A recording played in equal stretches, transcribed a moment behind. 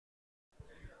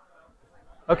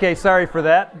Okay, sorry for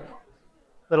that.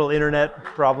 Little internet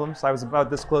problems. I was about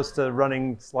this close to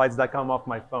running slides.com off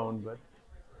my phone, but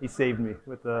he saved me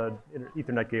with the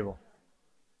Ethernet cable.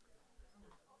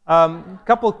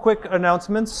 Couple quick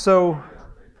announcements. So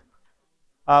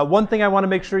one thing I want to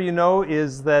make sure you know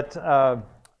is that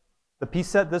the piece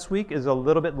set this week is a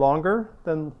little bit longer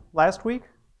than last week,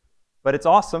 but it's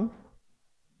awesome.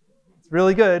 It's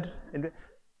really good. And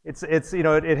it's you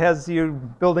know, it has you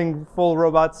building full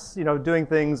robots, you know, doing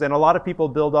things, and a lot of people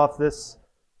build off this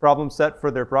problem set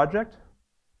for their project.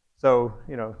 So,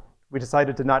 you know, we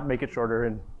decided to not make it shorter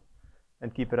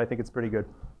and keep it. I think it's pretty good.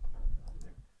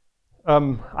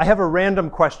 I have a random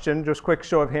question, just quick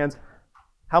show of hands.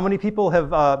 How many people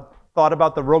have thought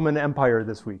about the Roman Empire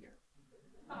this week?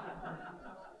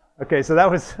 Okay, so that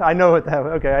was, I know what that,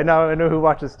 okay, I know who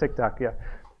watches TikTok, yeah.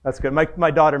 That's good. My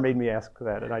daughter made me ask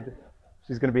that, and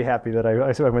she's going to be happy that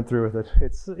I went through with it.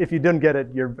 It's, if you didn't get it,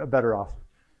 you're better off.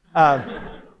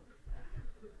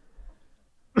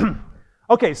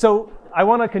 Okay, so I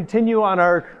want to continue on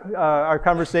our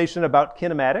conversation about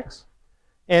kinematics.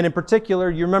 And in particular,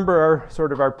 you remember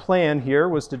our plan here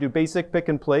was to do basic pick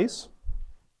and place.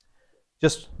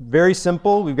 Just very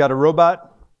simple. We've got a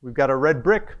robot. We've got a red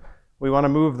brick. We want to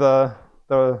move the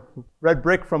red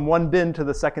brick from one bin to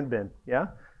the second bin, yeah?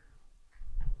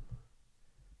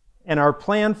 And our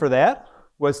plan for that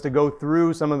was to go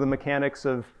through some of the mechanics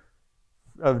of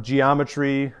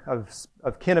geometry, of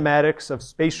kinematics, of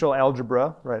spatial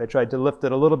algebra, right? I tried to lift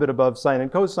it a little bit above sine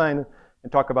and cosine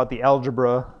and talk about the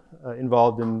algebra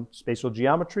involved in spatial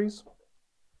geometries.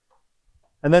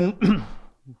 And then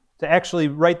to actually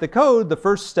write the code, the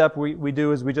first step we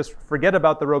do is we just forget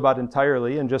about the robot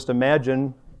entirely and just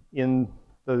imagine in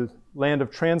the land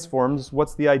of transforms,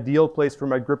 what's the ideal place for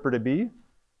my gripper to be?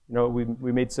 You know,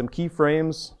 we made some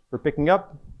keyframes for picking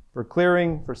up, for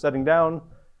clearing, for setting down,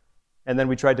 and then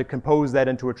we tried to compose that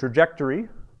into a trajectory,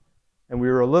 and we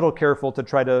were a little careful to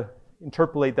try to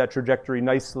interpolate that trajectory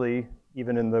nicely,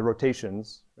 even in the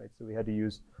rotations, right? So we had to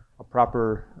use a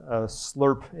proper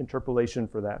slurp interpolation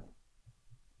for that.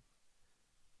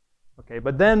 Okay,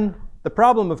 but then the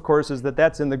problem, of course, is that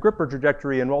that's in the gripper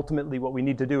trajectory, and ultimately what we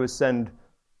need to do is send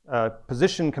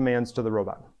position commands to the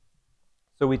robot.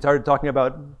 So we started talking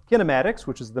about kinematics,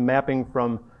 which is the mapping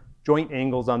from joint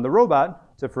angles on the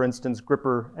robot to, for instance,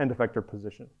 gripper end effector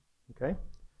position, okay?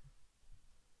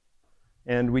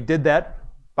 And we did that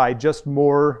by just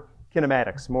more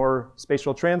kinematics, more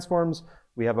spatial transforms.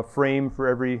 We have a frame for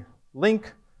every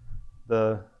link.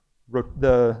 The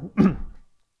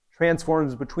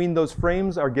transforms between those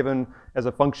frames are given as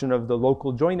a function of the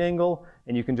local joint angle,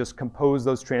 and you can just compose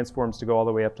those transforms to go all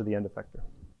the way up to the end effector.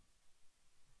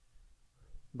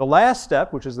 The last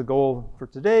step, which is the goal for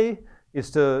today,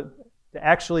 is to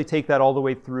actually take that all the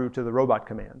way through to the robot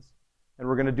commands. And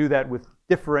we're going to do that with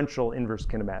differential inverse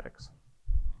kinematics.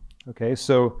 Okay,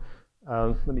 so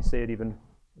let me say it even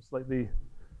a slightly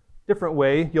different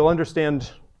way. You'll understand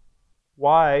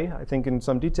why, I think, in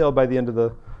some detail by the end of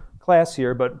the class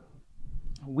here, but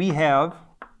we have,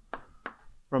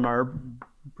 from our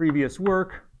previous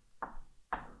work,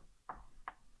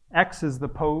 X is the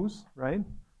pose, right,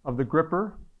 of the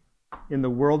gripper in the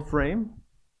world frame,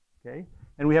 okay?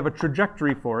 And we have a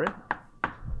trajectory for it.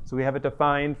 So we have it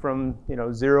defined from, you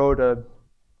know, 0 to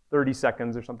 30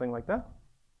 seconds or something like that.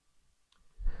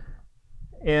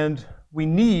 And we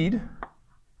need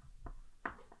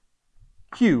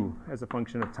Q as a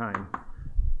function of time.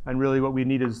 And really what we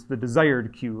need is the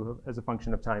desired Q as a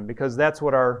function of time, because that's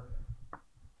what our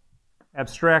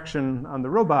abstraction on the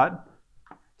robot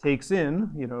takes in,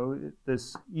 you know,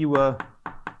 this EWA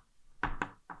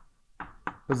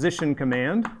position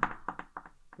command.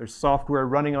 There's software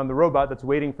running on the robot that's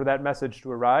waiting for that message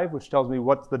to arrive, which tells me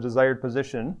what's the desired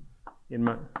position.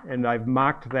 And I've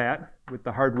mocked that with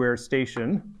the hardware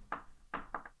station.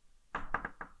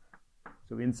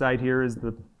 So inside here is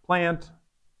the plant,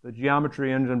 the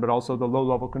geometry engine, but also the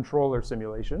low-level controller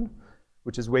simulation,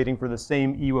 which is waiting for the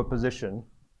same EWA position.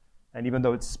 And even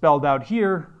though it's spelled out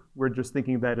here, we're just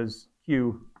thinking that is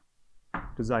Q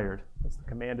desired. That's the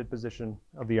commanded position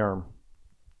of the arm.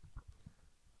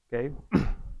 Okay?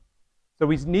 So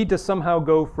we need to somehow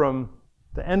go from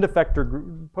the end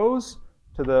effector pose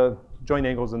to the joint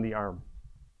angles in the arm.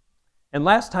 And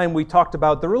last time we talked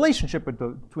about the relationship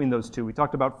between those two. We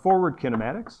talked about forward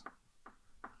kinematics.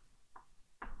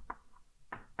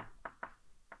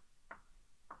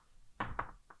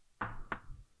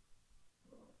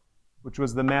 Which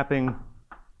was the mapping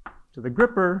to the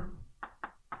gripper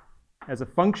as a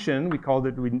function. We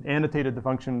annotated the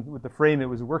function with the frame it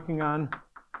was working on.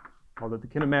 Called it the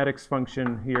kinematics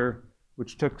function here,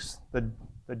 which took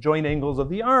the the joint angles of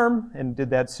the arm and did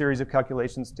that series of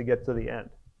calculations to get to the end.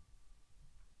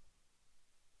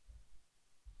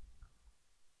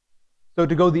 So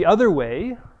to go the other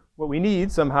way, what we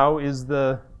need somehow is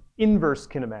the inverse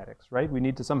kinematics, right? We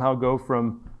need to somehow go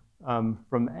from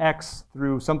x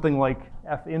through something like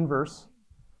F inverse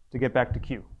to get back to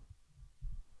Q.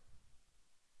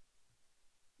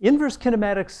 Inverse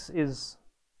kinematics is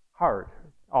hard.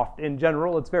 In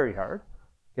general, it's very hard.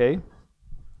 Okay?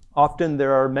 Often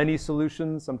there are many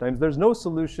solutions. Sometimes there's no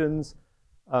solutions.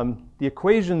 The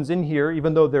equations in here,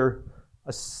 even though they're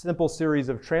a simple series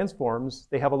of transforms,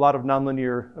 they have a lot of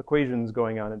nonlinear equations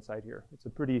going on inside here. It's a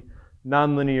pretty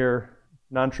nonlinear,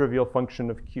 non-trivial function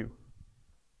of Q.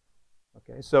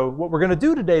 Okay, so what we're going to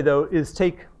do today, though, is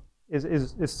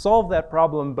solve that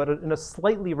problem, but in a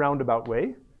slightly roundabout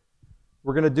way.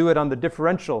 We're going to do it on the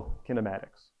differential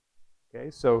kinematics. Okay,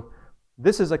 so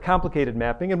this is a complicated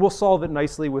mapping, and we'll solve it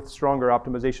nicely with stronger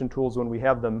optimization tools when we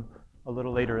have them a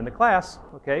little later in the class.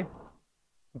 Okay,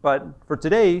 but for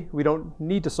today, we don't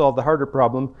need to solve the harder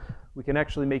problem. We can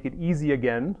actually make it easy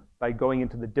again by going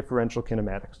into the differential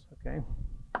kinematics. Okay.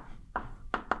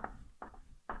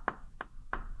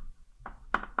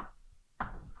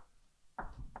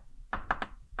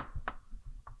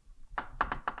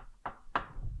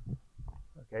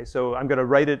 Okay, so I'm going to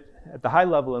write it at the high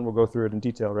level, and we'll go through it in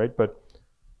detail, right? But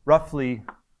roughly,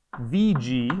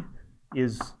 Vg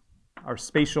is our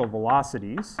spatial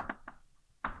velocities,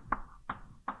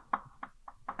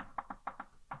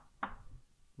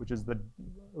 which is the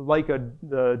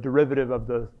derivative of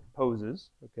the poses.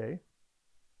 Okay.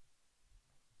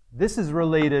 This is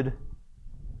related,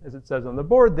 as it says on the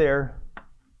board there,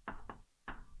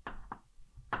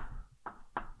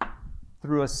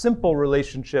 through a simple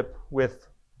relationship with.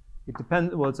 It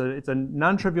depends. Well, it's a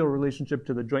non-trivial relationship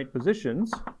to the joint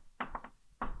positions,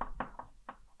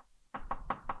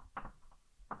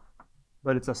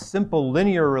 but it's a simple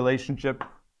linear relationship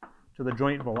to the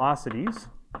joint velocities.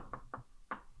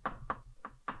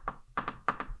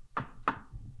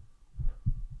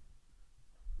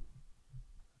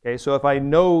 Okay, so if I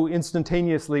know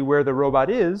instantaneously where the robot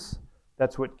is,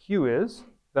 that's what Q is.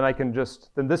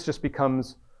 Then this just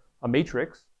becomes a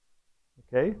matrix.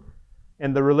 Okay.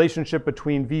 And the relationship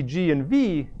between Vg and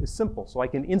V is simple. So I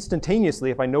can instantaneously,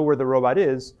 if I know where the robot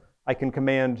is, I can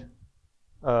command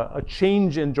a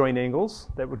change in joint angles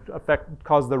that would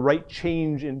cause the right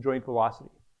change in joint velocity.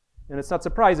 And it's not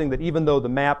surprising that even though the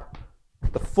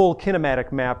full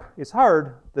kinematic map is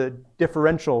hard, the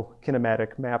differential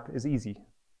kinematic map is easy.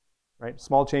 Right?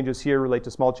 Small changes here relate to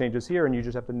small changes here, and you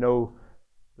just have to know,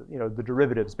 the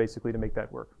derivatives basically to make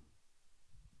that work.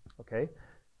 Okay.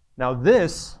 Now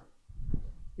this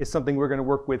is something we're going to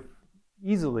work with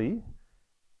easily.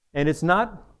 And it's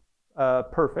not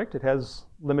perfect. It has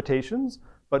limitations,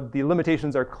 but the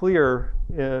limitations are clear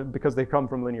because they come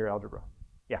from linear algebra.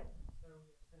 Yeah?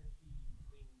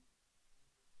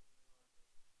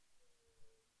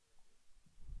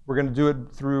 We're going to do it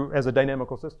as a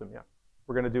dynamical system, yeah.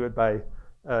 We're going to do it by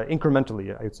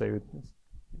incrementally, I would say.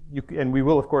 And we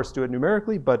will, of course, do it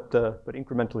numerically, but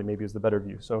incrementally maybe is the better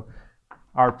view. So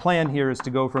our plan here is to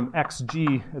go from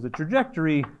xg as a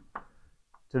trajectory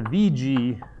to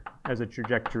vg as a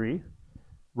trajectory.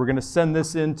 We're going to send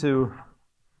this into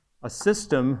a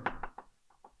system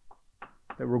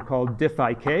that we'll call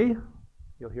diff-ik.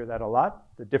 You'll hear that a lot,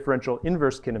 the differential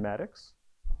inverse kinematics.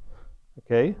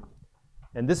 Okay,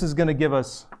 and this is going to give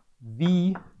us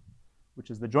v, which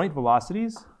is the joint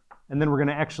velocities, and then we're going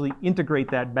to actually integrate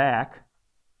that back.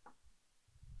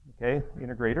 Okay,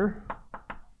 integrator.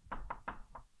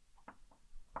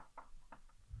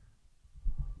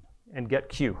 And get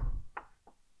Q.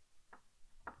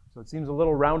 So it seems a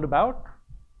little roundabout,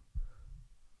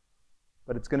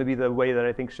 but it's going to be the way that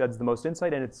I think sheds the most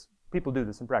insight, and people do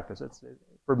this in practice.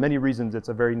 For many reasons, it's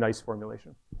a very nice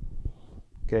formulation.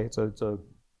 Okay, it's a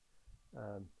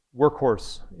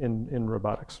workhorse in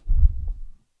robotics.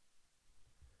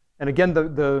 And again,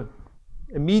 the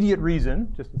immediate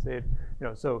reason, just to say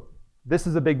it, so this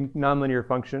is a big nonlinear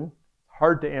function,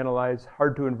 hard to analyze,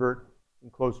 hard to invert in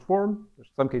closed form.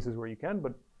 There's some cases where you can,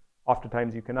 but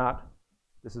oftentimes you cannot.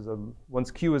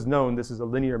 Once Q is known, this is a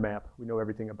linear map. We know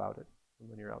everything about it in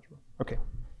linear algebra. Okay.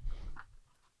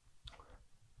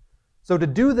 So to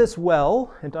do this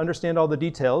well and to understand all the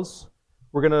details,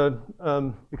 we're going to,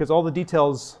 because all the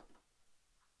details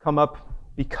come up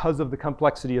because of the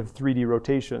complexity of 3D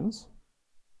rotations.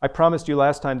 I promised you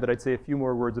last time that I'd say a few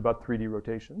more words about 3D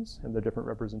rotations and the different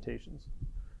representations.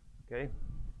 Okay.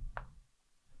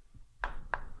 You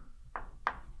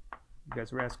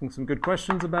guys were asking some good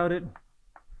questions about it.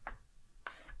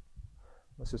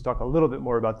 let's just talk a little bit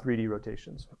more about 3D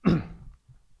rotations.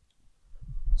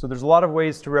 So there's a lot of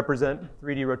ways to represent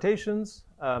 3D rotations.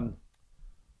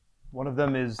 One of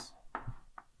them is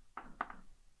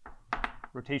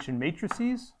rotation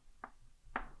matrices.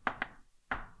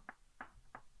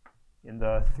 In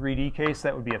the 3D case,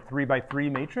 that would be a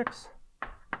 3x3 matrix.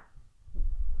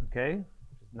 Okay,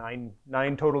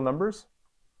 nine total numbers.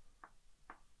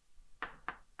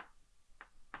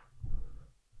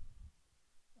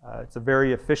 It's a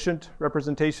very efficient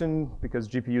representation because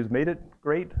GPUs made it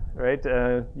great, right?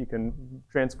 You can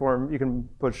transform, you can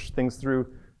push things through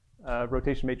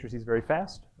rotation matrices very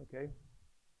fast, okay?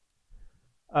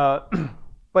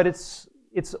 But it's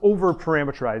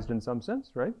over-parameterized in some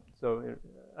sense, right? So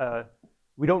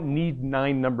we don't need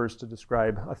 9 numbers to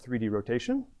describe a 3D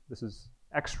rotation. This is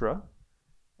extra.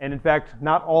 And in fact,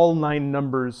 not all 9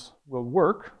 numbers will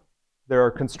work. There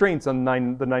are constraints on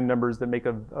the 9 numbers that make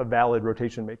a valid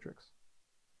rotation matrix,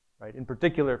 right? In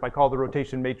particular, if I call the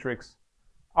rotation matrix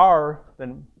R,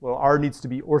 then, well, R needs to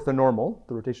be orthonormal.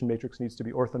 The rotation matrix needs to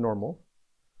be orthonormal.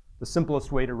 The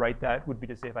simplest way to write that would be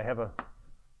to say if I have a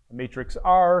matrix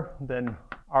R, then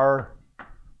R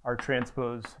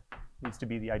transpose needs to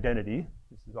be the identity.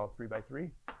 This is all 3x3.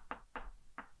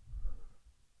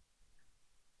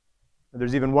 And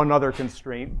there's even one other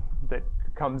constraint that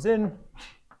comes in.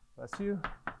 Bless you.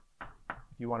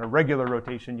 If you want a regular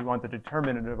rotation, you want the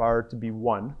determinant of R to be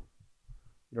 1.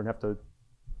 You don't have to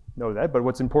know that, but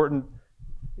what's important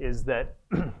is that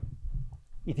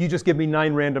if you just give me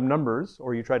 9 random numbers,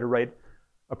 or you try to write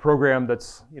a program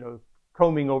that's,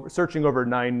 searching over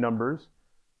 9 numbers,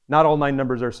 not all 9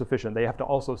 numbers are sufficient. They have to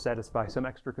also satisfy some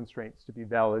extra constraints to be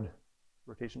valid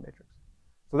rotation matrix.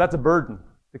 So that's a burden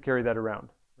to carry that around,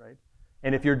 right?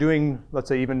 And if you're doing, let's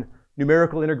say, even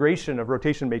numerical integration of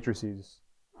rotation matrices,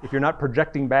 if you're not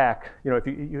projecting back,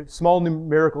 if small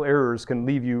numerical errors can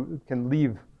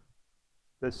leave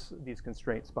these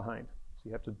constraints behind. So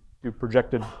you have to do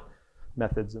projected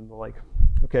methods and the like.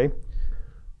 Okay,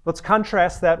 let's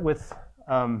contrast that with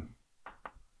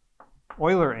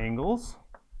Euler angles.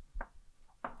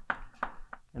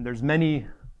 And there's many.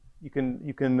 You can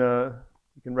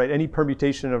write any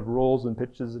permutation of rolls and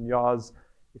pitches and yaws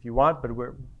if you want, but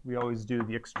we always do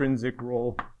the extrinsic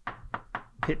roll,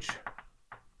 pitch,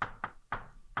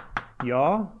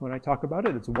 yaw. When I talk about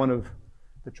it, it's one of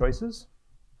the choices.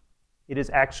 It is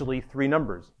actually 3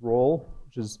 numbers: roll,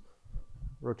 which is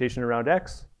rotation around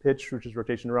x; pitch, which is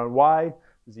rotation around y;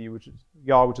 z, which is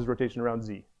yaw, which is rotation around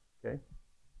z. Okay,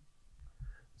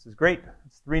 this is great.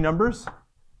 It's 3 numbers,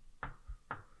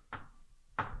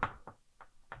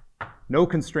 no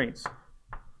constraints.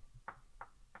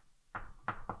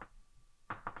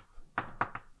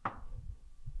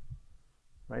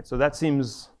 Right, so that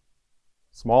seems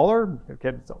smaller. Okay,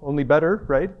 it's only better,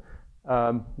 right?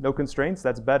 No constraints,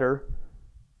 that's better.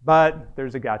 But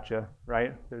there's a gotcha,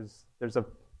 right? There's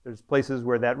places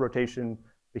where that rotation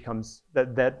becomes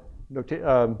that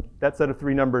set of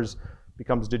 3 numbers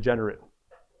becomes degenerate.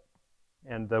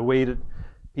 And the way that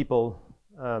people,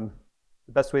 the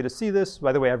best way to see this,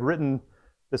 by the way, I've written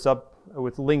this up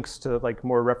with links to like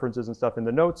more references and stuff in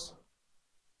the notes.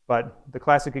 But the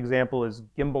classic example is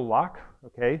gimbal lock,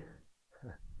 okay?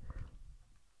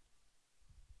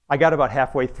 I got about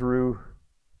halfway through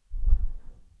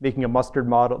making a mustard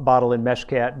bottle in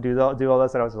Meshcat, do all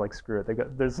this, and I was like, screw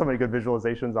it. There's so many good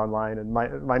visualizations online, and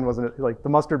mine wasn't, like, the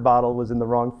mustard bottle was in the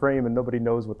wrong frame, and nobody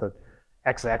knows what the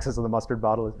x-axis of the mustard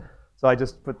bottle is. So I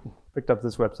just picked up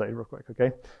this website real quick,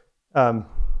 okay?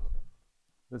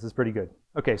 This is pretty good.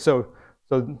 Okay, so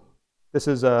this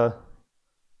is a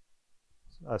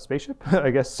spaceship, I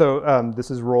guess. So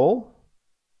this is roll,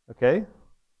 okay?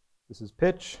 This is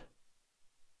pitch.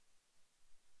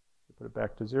 Put it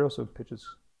back to 0, so pitch is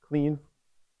clean.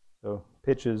 So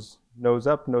pitch is nose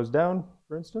up, nose down,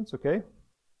 for instance, okay?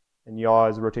 And yaw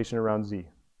is a rotation around z,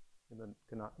 and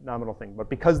the nominal thing. But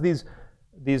because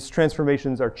these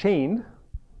transformations are chained,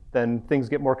 then things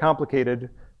get more complicated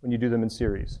when you do them in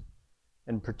series.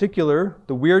 In particular,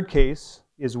 the weird case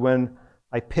is when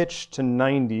I pitch to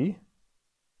 90,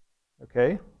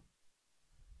 okay?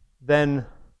 Then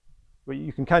well,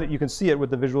 you can see it with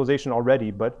the visualization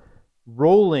already, but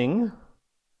rolling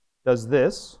does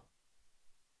this.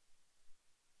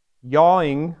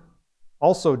 Yawing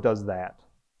also does that.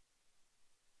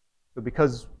 So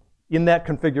because in that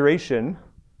configuration,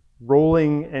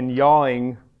 rolling and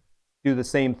yawing do the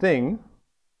same thing,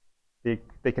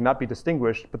 they cannot be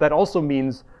distinguished, but that also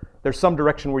means there's some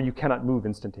direction where you cannot move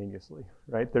instantaneously,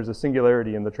 right? There's a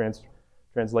singularity in the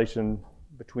translation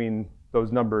between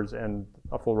those numbers and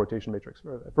a full rotation matrix,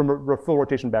 from a full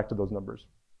rotation back to those numbers.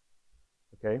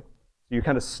 Okay, So you're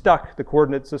kind of stuck. The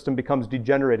coordinate system becomes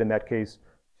degenerate in that case.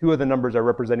 Two of the numbers are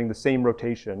representing the same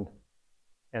rotation,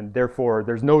 and therefore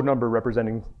there's no number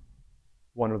representing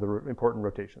one of the important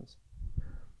rotations.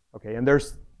 Okay, and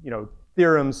there's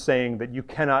theorems saying that you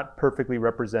cannot perfectly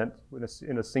represent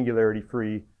in a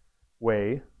singularity-free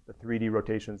way the 3D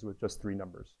rotations with just 3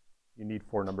 numbers. You need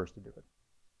 4 numbers to do it.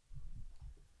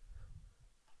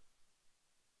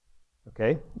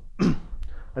 Okay,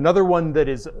 another one that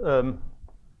is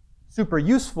super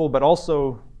useful but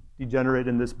also degenerate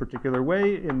in this particular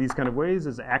way, in these kind of ways,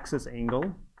 is axis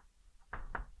angle.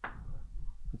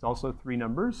 It's also 3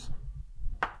 numbers.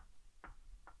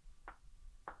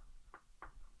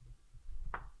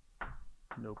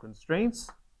 No constraints,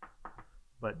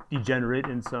 but degenerate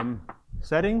in some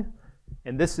setting.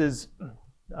 And this is,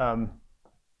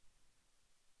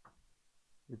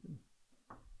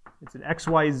 it's an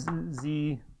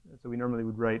XYZ, so we normally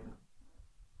would write,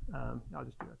 I'll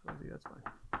just do XYZ, that's fine.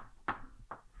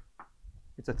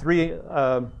 It's a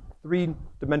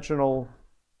three-dimensional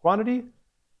quantity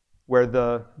where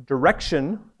the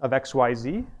direction of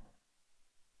XYZ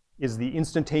is the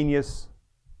instantaneous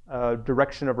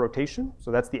direction of rotation.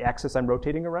 So that's the axis I'm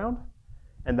rotating around.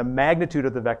 And the magnitude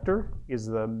of the vector is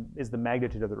the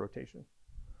magnitude of the rotation.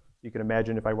 You can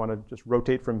imagine if I want to just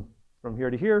rotate from here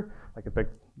to here, I can pick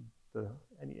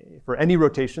for any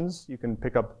rotations, you can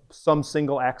pick up some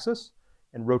single axis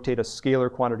and rotate a scalar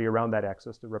quantity around that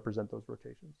axis to represent those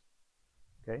rotations.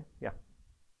 Okay, yeah.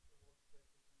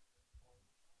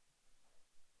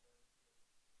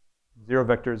 Zero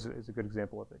vectors is a good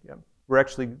example of it, yeah. We're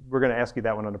going to ask you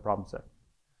that one on the problem set.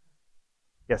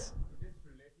 Yes?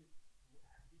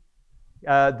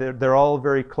 They're all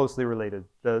very closely related.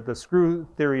 The screw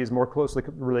theory is more closely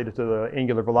related to the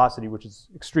angular velocity, which is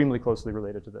extremely closely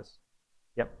related to this.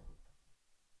 Yep.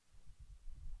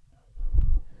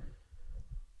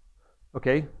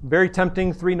 Okay, very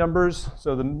tempting, 3 numbers.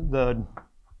 So the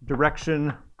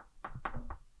direction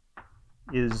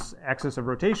is axis of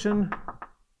rotation,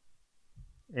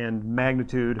 and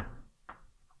magnitude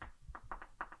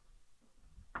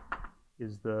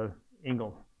is the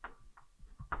angle.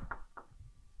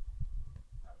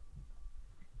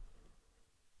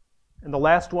 And the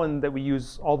last one that we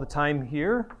use all the time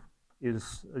here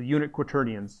is unit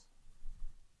quaternions.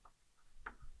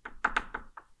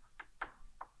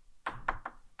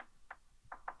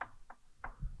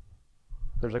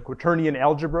 There's a quaternion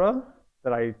algebra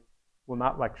that I will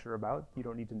not lecture about. You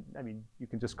don't need to, I mean, you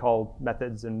can just call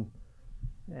methods and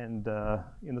in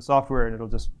the software and it'll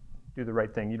just do the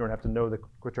right thing. You don't have to know the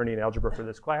quaternion algebra for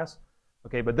this class.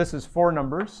 Okay, but this is 4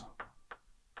 numbers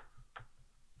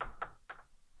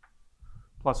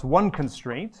plus 1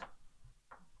 constraint,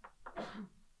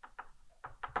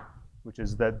 which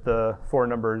is that the 4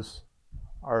 numbers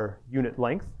are unit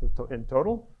length in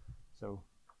total. So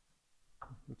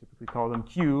we typically call them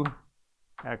Q,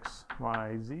 X,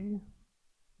 Y, Z.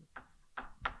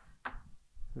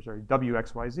 Sorry, W,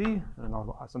 X, Y, Z. And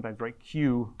I'll sometimes write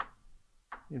Q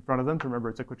in front of them to remember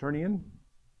it's a quaternion.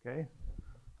 Okay,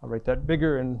 I'll write that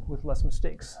bigger and with less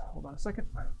mistakes. Hold on a second.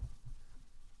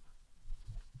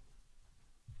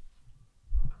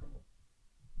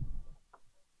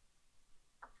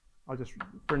 I'll just,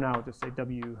 for now, just say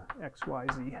W, X, Y,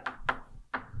 Z.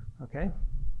 Okay?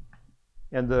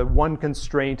 And the 1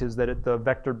 constraint is that the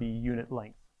vector be unit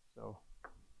length. So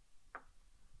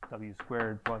W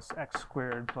squared plus X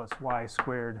squared plus Y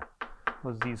squared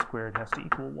plus Z squared has to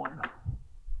equal 1.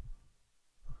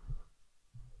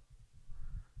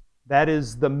 That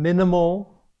is the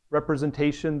minimal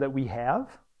representation that we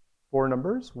have, 4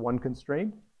 numbers, 1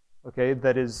 constraint, okay,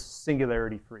 that is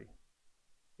singularity free.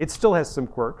 It still has some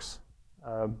quirks,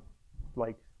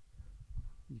 like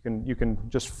you can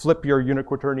just flip your unit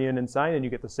quaternion and sign and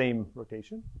you get the same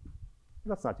rotation.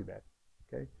 That's not too bad,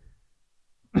 okay?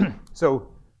 So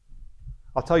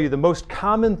I'll tell you the most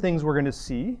common things we're going to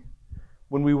see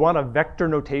when we want a vector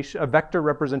notation, a vector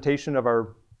representation of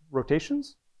our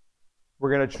rotations.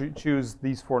 We're going to choose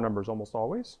these 4 numbers almost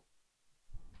always.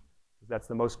 That's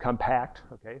the most compact,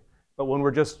 okay? But when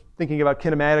we're just thinking about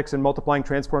kinematics and multiplying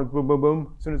transforms, boom, boom,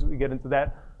 boom, as soon as we get into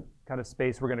that kind of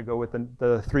space, we're going to go with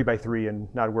the 3 by 3 and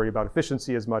not worry about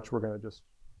efficiency as much. We're going to just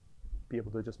be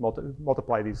able to just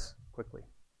multiply these quickly.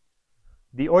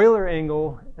 The Euler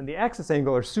angle and the axis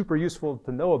angle are super useful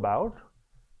to know about.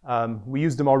 We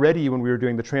used them already when we were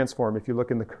doing the transform. If you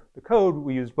look in the code,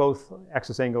 we used both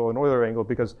axis angle and Euler angle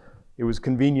because it was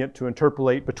convenient to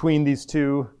interpolate between these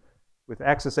two with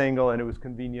axis angle, and it was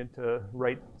convenient to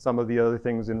write some of the other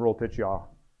things in roll, pitch, yaw.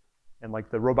 And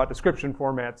like the robot description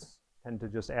formats tend to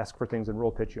just ask for things in roll,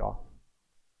 pitch, yaw.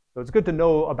 So it's good to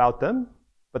know about them.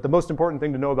 But the most important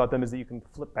thing to know about them is that you can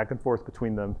flip back and forth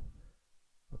between them.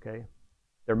 Okay?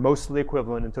 They're mostly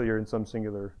equivalent until you're in some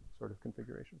singular sort of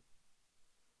configuration.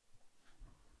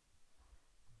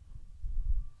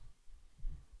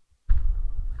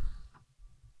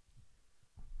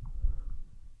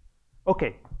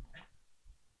 Okay.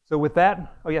 So with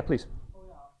that, oh yeah, please. Oh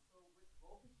yeah. So with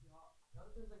voltage yaw, I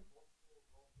know there's like multiple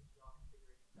voltage yaw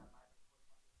configurations that might have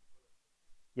corresponded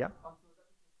to Yeah. so is that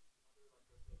the case with other like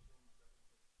rotation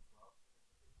as well?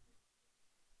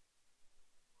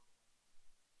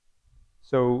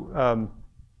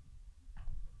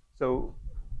 So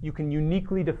you can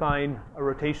uniquely define a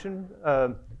rotation.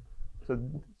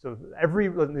 So every,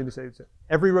 let me say,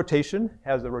 every rotation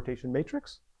has a rotation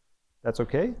matrix. That's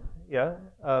okay. Yeah.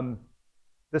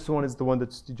 This one is the one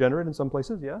that's degenerate in some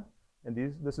places. Yeah.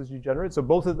 And this is degenerate. So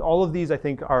all of these, I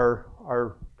think,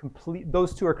 are complete.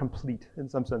 Those two are complete in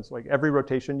some sense. Like every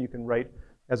rotation you can write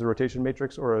as a rotation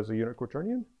matrix or as a unit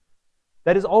quaternion.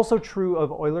 That is also true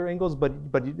of Euler angles, but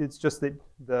it's just that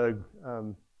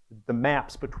the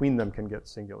maps between them can get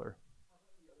singular.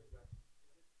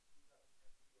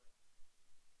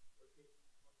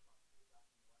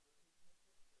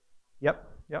 Yep.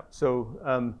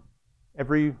 So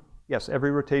every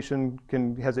rotation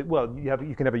has it. Well,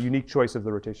 you can have a unique choice of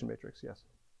the rotation matrix. Yes.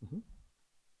 Mm-hmm.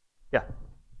 Yeah.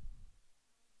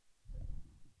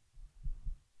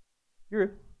 You're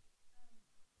good.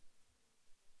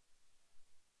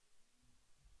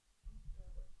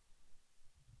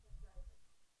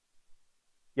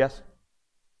 Yes.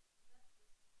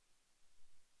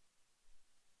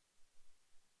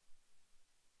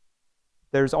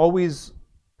 There's always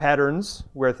patterns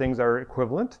where things are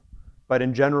equivalent, but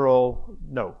in general,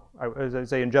 no. As I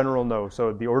say, in general, no.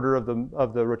 So the order of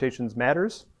the rotations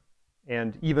matters,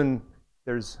 and even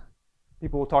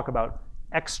people will talk about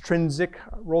extrinsic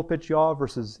roll pitch yaw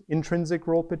versus intrinsic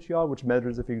roll pitch yaw, which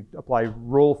matters if you apply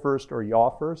roll first or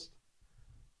yaw first.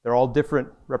 They're all different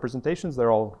representations.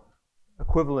 They're all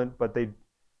equivalent, but you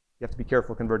have to be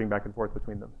careful converting back and forth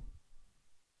between them.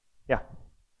 Yeah.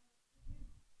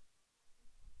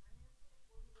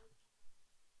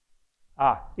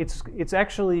 It's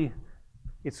actually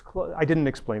I didn't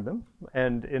explain them,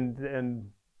 and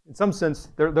in some sense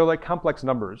they're like complex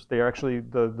numbers. They are actually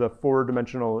the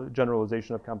four-dimensional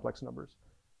generalization of complex numbers.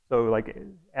 So like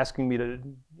asking me to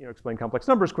explain complex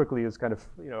numbers quickly is kind of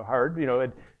hard.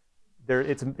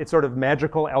 It's sort of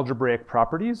magical algebraic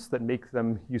properties that make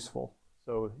them useful.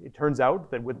 So it turns out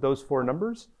that with those four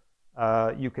numbers,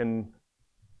 you can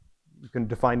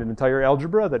define an entire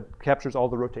algebra that captures all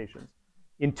the rotations.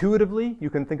 Intuitively, you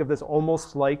can think of this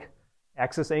almost like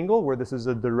axis angle, where this is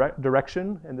a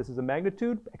direction and this is a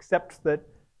magnitude, except that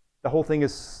the whole thing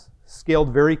is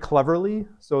scaled very cleverly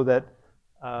so that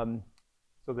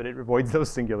it avoids those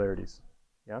singularities.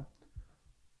 Yeah.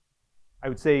 I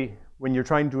would say when you're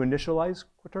trying to initialize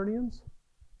quaternions,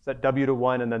 set W to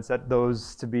 1 and then set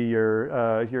those to be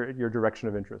your direction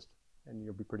of interest, and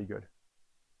you'll be pretty good.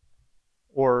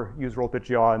 Or use roll pitch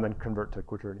yaw and then convert to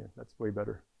quaternion. That's way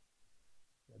better.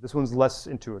 Yeah, this one's less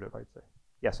intuitive, I'd say.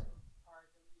 Yes?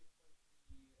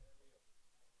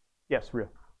 Yes, real.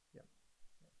 Yeah.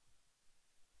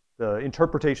 The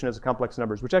interpretation as complex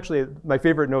numbers, which actually my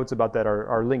favorite notes about that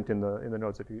are linked in the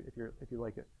notes if you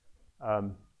like it.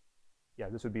 Yeah,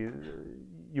 this would be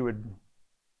you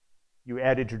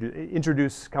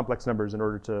introduce complex numbers in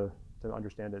order to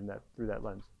understand it through that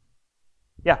lens.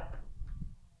 Yeah.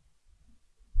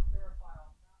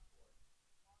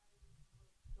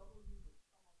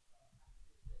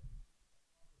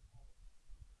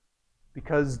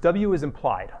 Because W is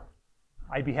implied.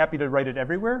 I'd be happy to write it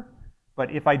everywhere, but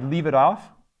if I'd leave it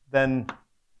off, then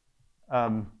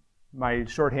my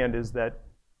shorthand is that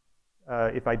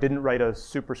if I didn't write a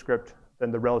superscript, then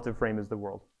the relative frame is the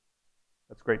world.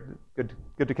 That's great. Good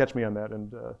to catch me on that. And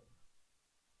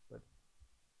but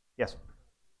yes.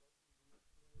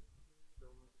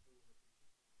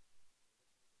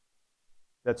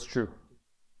 That's true.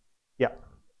 Yeah.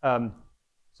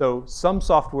 So some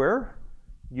software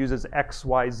uses X,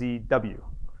 Y, Z, W.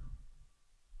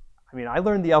 I mean, I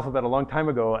learned the alphabet a long time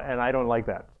ago, and I don't like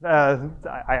that.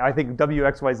 I think W,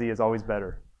 X, Y, Z is always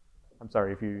better. I'm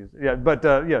sorry if you use, yeah, but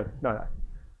yeah, no.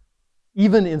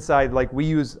 Even inside, like we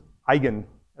use eigen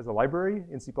as a library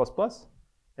in C++,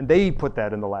 and they put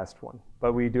that in the last one.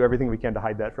 But we do everything we can to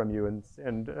hide that from you, and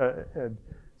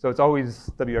so it's always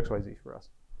W, X, Y, Z for us.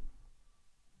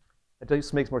 It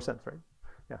just makes more sense, right?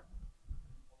 Yeah.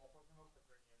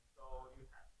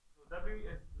 So W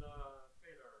is the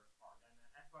scalar part, and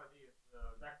X, Y, Z is the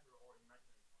vector or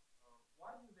imaginary part.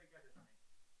 Why do they get this name?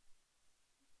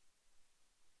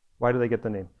 Why do they get the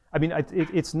name? I mean,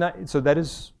 it's not, so that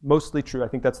is mostly true. I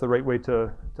think that's the right way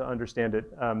to understand it.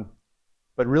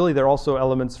 But really, there are also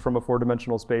elements from a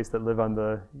four-dimensional space that live on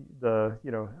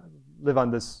live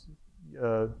on this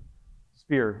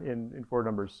sphere in four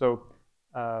numbers. So,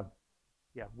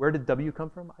 yeah, where did W come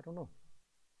from? I don't know.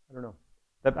 I don't know.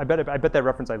 I bet that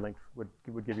reference I linked would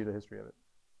give you the history of it.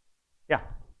 Yeah.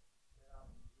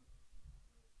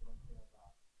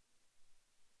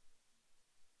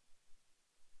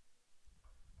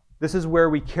 This is where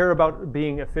we care about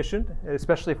being efficient,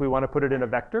 especially if we want to put it in a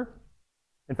vector.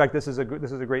 In fact, this is a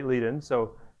great lead-in.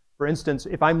 So, for instance,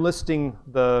 if I'm listing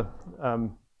the,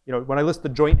 when I list the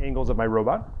joint angles of my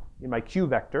robot in my Q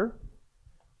vector,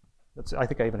 I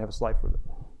think I even have a slide for that.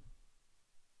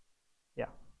 Yeah.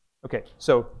 Okay.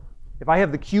 So, if I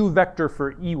have the Q vector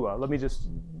for Iwa, let me just,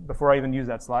 before I even use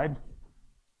that slide,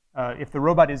 if the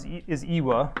robot is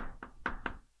Iwa,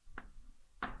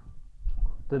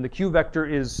 then the Q vector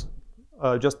is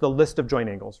just the list of joint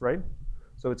angles, right?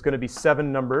 So it's going to be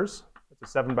 7 numbers. It's a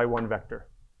 7 by 1 vector.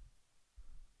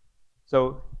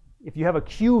 So if you have a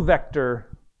Q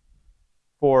vector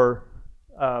for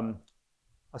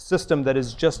a system that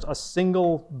is just a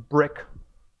single brick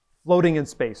floating in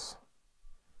space,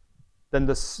 then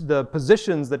the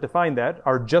positions that define that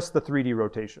are just the 3D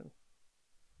rotation.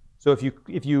 So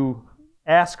if you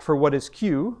ask for what is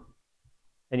Q,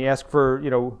 and you ask for,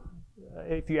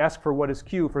 if you ask for what is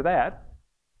Q for that,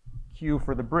 Q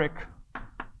for the brick,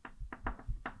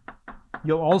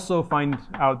 you'll also find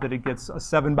out that it gets a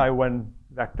 7 by 1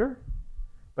 vector.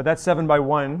 But that 7 by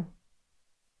 1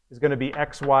 is going to be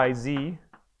X, Y, Z,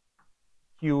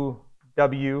 Q,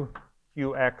 W,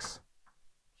 QX,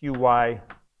 QY,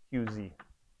 QZ.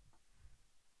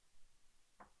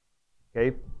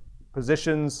 Okay,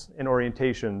 positions and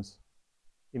orientations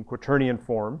in quaternion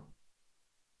form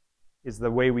is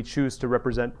the way we choose to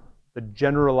represent the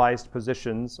generalized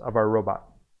positions of our robot.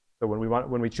 So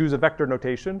when we choose a vector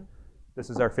notation, this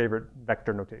is our favorite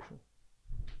vector notation,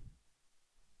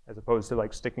 as opposed to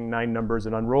like sticking 9 numbers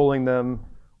and unrolling them,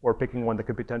 or picking one that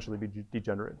could potentially be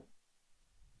degenerate.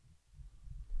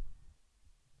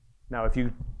 Now, if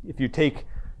you take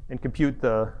and compute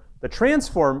the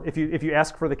transform, if you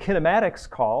ask for the kinematics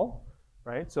call,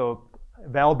 right? So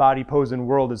val, body, pose, and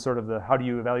world is sort of the how do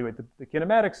you evaluate the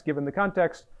kinematics given the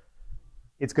context.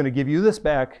 It's going to give you this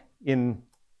back in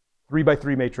 3 by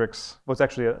 3 matrix. Well, it's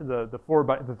actually the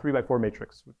 3 by 4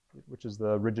 matrix, which is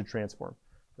the rigid transform.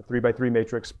 The 3 by 3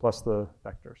 matrix plus the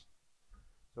vectors.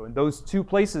 So in those two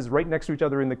places right next to each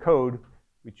other in the code,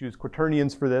 we choose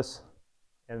quaternions for this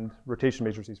and rotation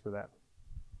matrices for that.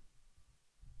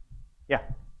 Yeah?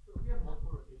 So if we have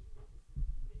multiple rotation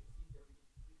matrices that we can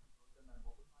easily compose them and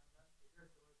multiply them, is there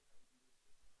a similar thing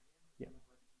that we can do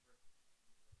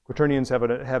with quaternions?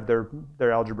 Quaternions have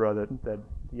their algebra that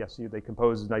yes, they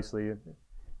compose nicely.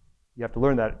 You have to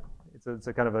learn that. It's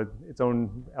a kind of its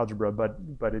own algebra, but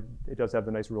it does have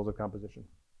the nice rules of composition.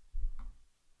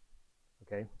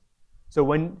 Okay,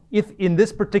 so if in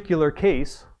this particular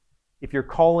case, if you're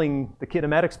calling the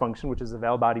kinematics function, which is the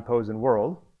val, body, pose, and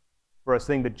world, for a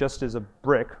thing that just is a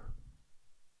brick,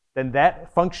 then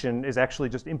that function is actually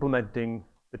just implementing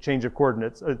the change of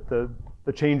coordinates, the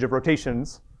change of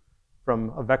rotations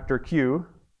from a vector Q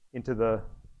into the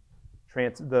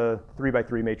 3 by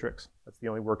 3 matrix. That's the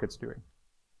only work it's doing.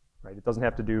 Right? It doesn't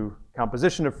have to do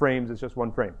composition of frames, it's just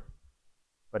one frame.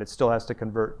 But it still has to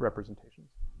convert representations.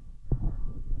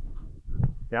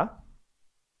 Yeah?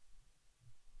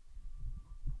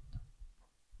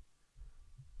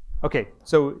 Okay,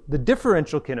 so the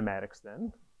differential kinematics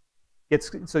then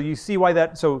so you see why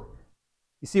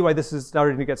this is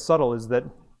starting to get subtle, is that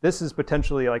this is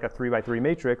potentially like a 3 by 3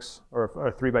 matrix, or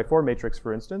a 3 by 4 matrix,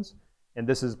 for instance, and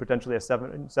this is potentially a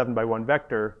 7 by 1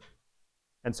 vector.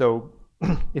 And so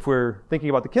if we're thinking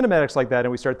about the kinematics like that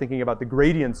and we start thinking about the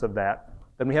gradients of that,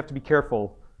 then we have to be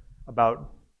careful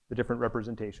about the different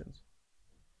representations.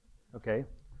 Okay?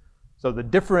 So the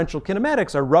differential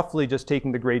kinematics are roughly just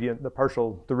taking the gradient, the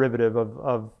partial derivative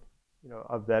of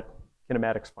that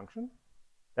kinematics function.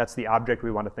 That's the object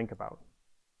we want to think about.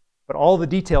 But all the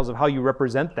details of how you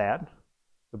represent that,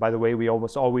 so by the way, we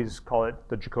almost always call it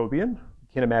the Jacobian,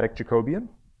 kinematic Jacobian.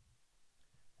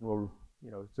 And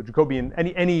so Jacobian,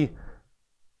 any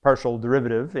partial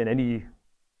derivative in any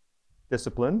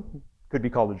discipline could be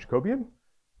called a Jacobian.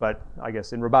 But I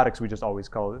guess in robotics, we just always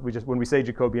call it, when we say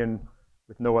Jacobian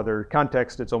with no other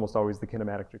context, it's almost always the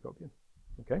kinematic Jacobian,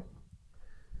 okay?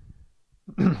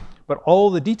 But all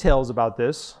the details about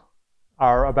this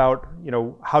are about,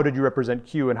 how did you represent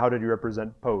Q and how did you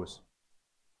represent pose,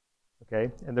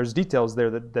 okay? And there's details there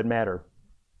that matter.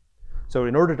 So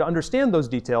in order to understand those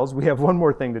details, we have one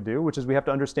more thing to do, which is we have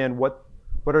to understand what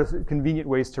are the convenient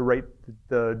ways to write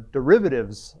the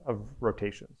derivatives of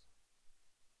rotations.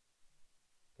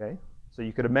 Okay, so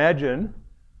you could imagine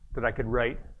that I could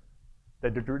write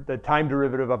the time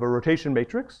derivative of a rotation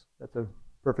matrix. That's a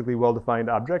perfectly well-defined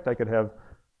object. I could have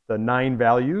the 9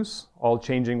 values all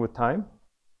changing with time.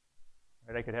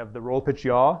 Right, I could have the roll, pitch,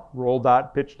 yaw, roll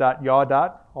dot, pitch dot, yaw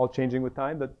dot, all changing with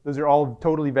time. Those are all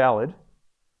totally valid.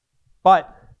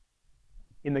 But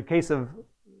in the case of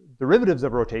derivatives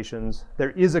of rotations,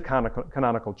 there is a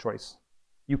canonical choice.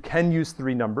 You can use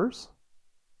 3 numbers,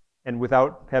 and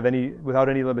without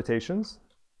any limitations.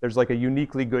 There's like a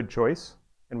uniquely good choice,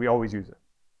 and we always use it,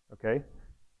 okay?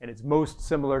 And it's most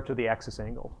similar to the axis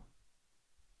angle.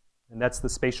 And that's the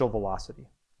spatial velocity,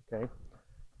 okay?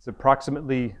 It's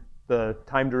approximately the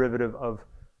time derivative of,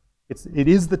 it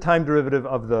is the time derivative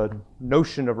of the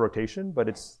notion of rotation, but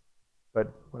it's not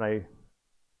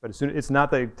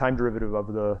the time derivative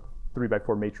of the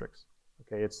 3x4 matrix,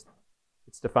 okay? It's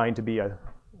defined to be a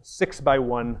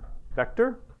 6x1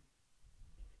 vector.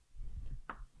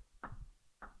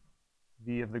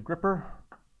 V of the gripper,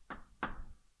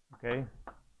 okay,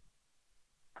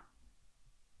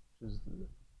 which is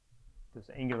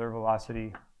this angular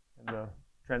velocity, and the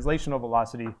translational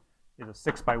velocity is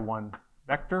a 6x1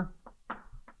 vector.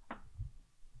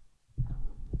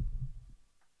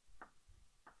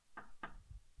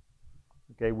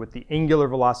 Okay, with the angular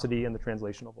velocity and the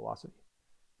translational velocity.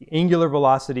 The angular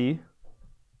velocity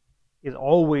is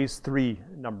always 3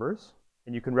 numbers,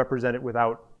 and you can represent it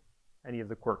without any of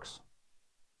the quirks.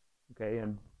 Okay,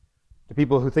 and to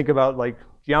people who think about like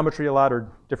geometry a lot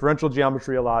or differential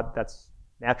geometry a lot, that's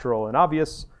natural and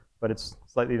obvious, but it's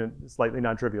slightly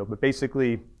non-trivial. But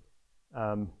basically,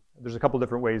 there's a couple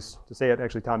different ways to say it.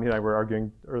 Actually, Tommy and I were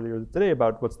arguing earlier today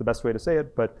about what's the best way to say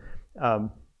it, but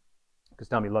because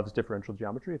Tommy loves differential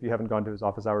geometry. If you haven't gone to his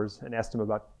office hours and asked him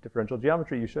about differential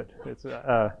geometry, you should. It's,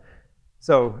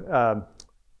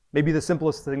 maybe the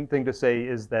simplest thing to say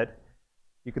is that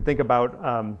you could think about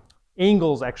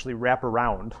angles actually wrap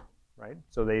around, right?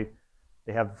 So they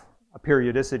have a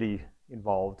periodicity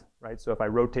involved, right? So if I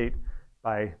rotate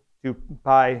by 2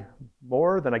 pi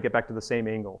more, then I get back to the same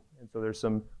angle. And so there's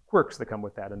some quirks that come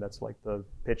with that, and that's like the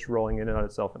pitch rolling in and on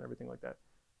itself and everything like that.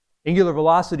 Angular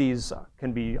velocities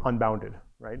can be unbounded,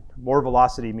 right? More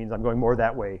velocity means I'm going more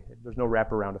that way. There's no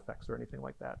wraparound effects or anything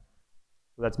like that.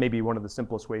 So that's maybe one of the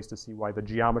simplest ways to see why the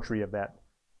geometry of that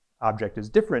object is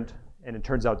different. And it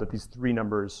turns out that these 3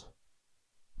 numbers,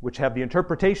 which have the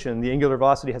interpretation, the angular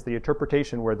velocity has the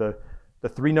interpretation where the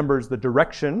 3 numbers, the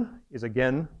direction is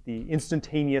again the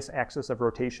instantaneous axis of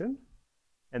rotation,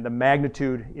 and the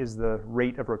magnitude is the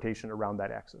rate of rotation around that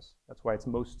axis. That's why it's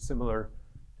most similar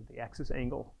to the axis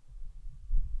angle.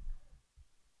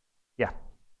 Yeah?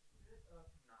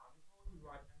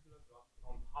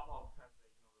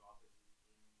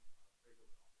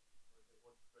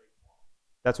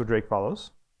 That's what Drake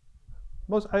follows.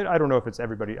 I don't know if it's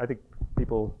everybody. I think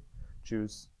people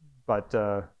choose, but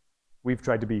we've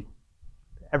tried to be,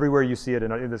 everywhere you see it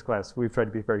in this class, we've tried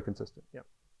to be very consistent. Yeah.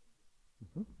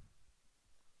 Mm-hmm.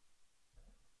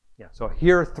 Yeah, so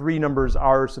here 3 numbers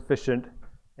are sufficient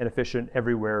and efficient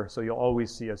everywhere, so you'll always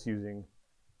see us using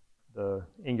the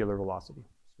angular velocity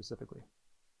specifically.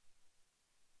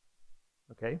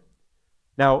 Okay,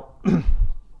 now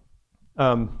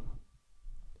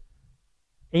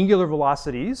angular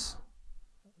velocities,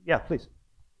 yeah, please.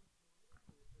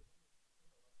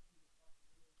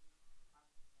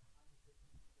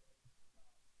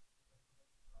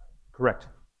 Correct.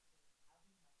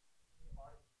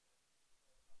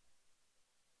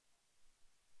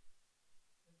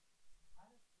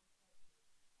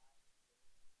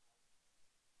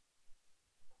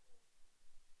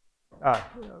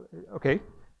 Okay,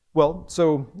 well,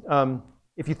 so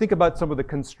if you think about some of the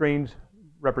constrained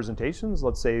representations,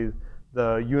 let's say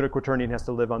the unit quaternion has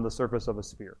to live on the surface of a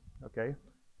sphere, okay?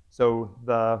 So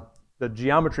the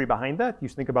geometry behind that, you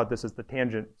think about this as the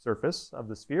tangent surface of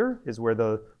the sphere is where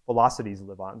the velocities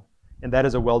live on. And that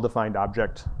is a well-defined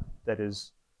object that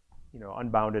is,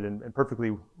 unbounded and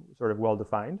perfectly sort of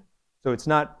well-defined. So it's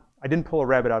not, I didn't pull a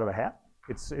rabbit out of a hat.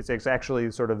 It's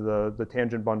actually sort of the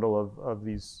tangent bundle of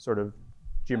these sort of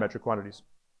geometric quantities.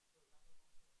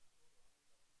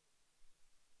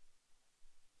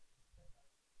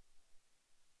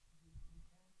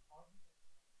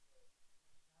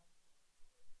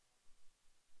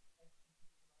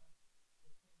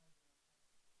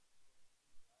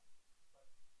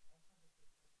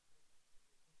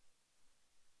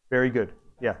 Very good.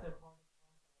 Yeah.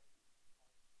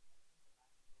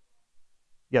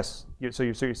 Yes. So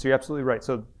you're absolutely right.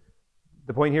 So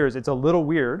the point here is it's a little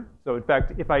weird. So in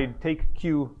fact, if I take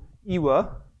Q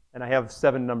Iwa and I have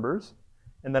 7 numbers,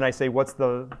 and then I say what's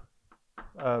the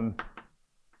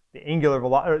angular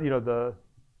velocity, the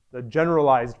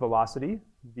generalized velocity,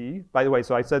 V. By the way,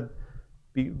 so I said,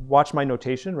 watch my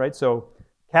notation, right? So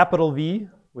capital V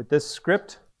with this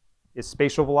script is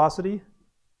spatial velocity.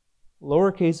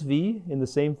 Lowercase v in the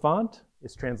same font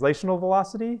is translational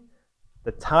velocity.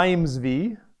 The times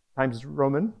v, times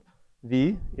Roman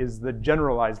v, is the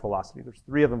generalized velocity. There's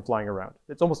 3 of them flying around.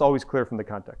 It's almost always clear from the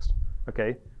context,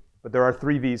 okay? But there are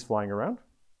 3 v's flying around.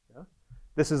 Yeah?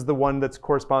 This is the one that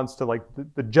corresponds to like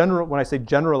the general, when I say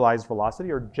generalized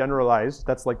velocity or generalized,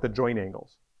 that's like the joint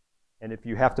angles. And if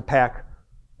you have to pack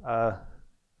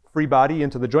free body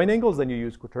into the joint angles, then you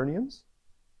use quaternions.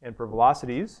 And for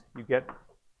velocities, you get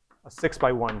a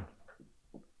 6x1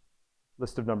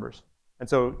 list of numbers. And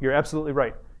so you're absolutely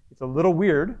right. It's a little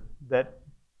weird that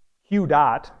Q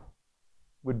dot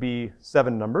would be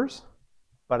 7 numbers,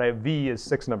 but a V is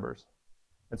 6 numbers.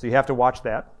 And so you have to watch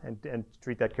that and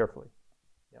treat that carefully.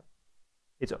 Yeah.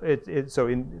 So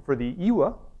for the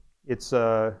Iwa,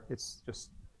 it'd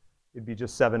be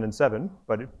just 7 and 7,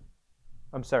 but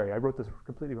I'm sorry, I wrote this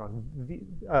completely wrong. V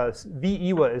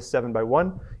Iwa is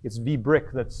 7x1. It's V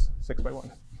brick that's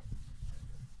 6x1.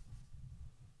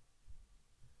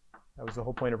 That was the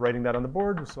whole point of writing that on the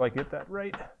board, so I get that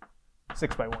right.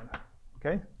 6x1,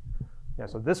 okay? Yeah,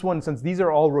 so this one, since these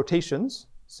are all rotations,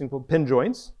 simple pin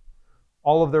joints,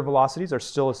 all of their velocities are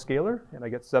still a scalar, and I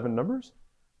get 7 numbers.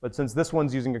 But since this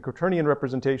one's using a quaternion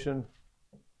representation,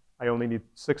 I only need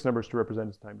 6 numbers to represent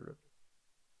its time derivative.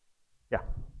 Yeah?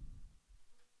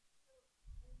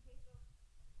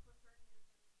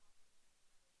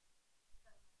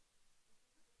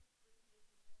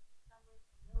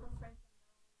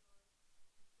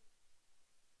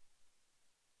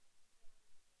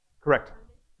 Correct.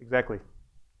 Exactly.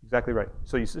 Exactly right.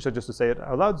 So just to say it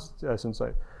out loud, since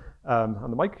I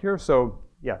on the mic here. So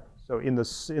yeah. So in the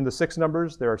 6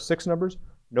 numbers, there are 6 numbers,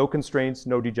 no constraints,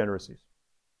 no degeneracies.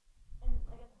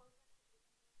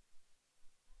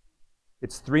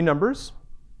 It's 3 numbers,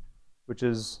 which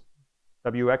is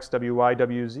Wx, Wy,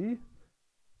 Wz.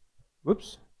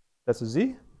 Whoops, that's a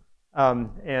z,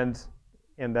 and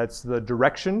that's the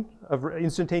direction of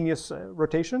instantaneous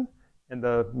rotation. And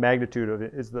the magnitude of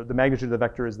it is the magnitude of the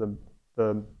vector is the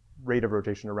rate of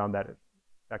rotation around that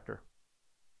vector.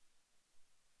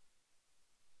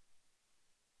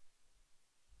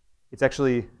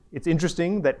 It's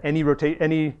interesting that any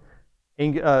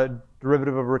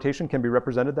derivative of rotation can be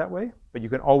represented that way, but you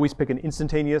can always pick an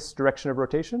instantaneous direction of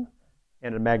rotation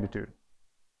and a magnitude.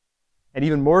 And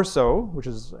even more so, which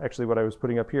is actually what I was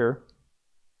putting up here,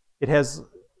 it has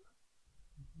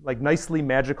like nicely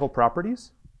magical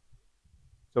properties.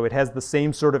 So it has the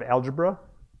same sort of algebra.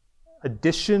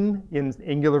 Addition in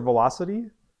angular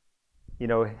velocity,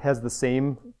 it has the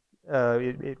same,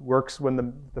 it works when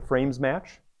the frames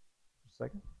match. Just a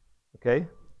second. Okay,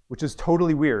 which is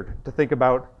totally weird to think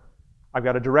about. I've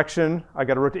got a direction, I've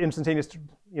got an instantaneous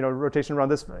rotation around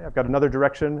this, I've got another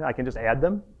direction, I can just add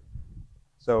them.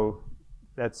 So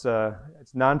that's,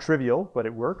 it's non-trivial, but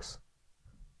it works.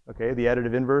 Okay, the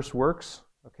additive inverse works,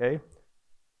 okay.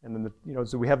 And then,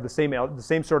 so we have the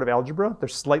same sort of algebra. They're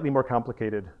slightly more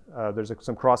complicated. There's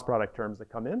some cross product terms that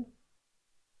come in,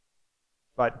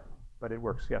 but it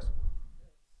works. Yes.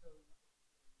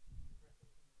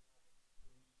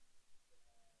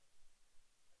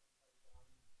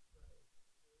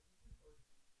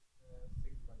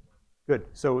 Good.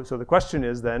 So the question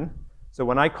is then, so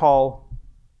when I call,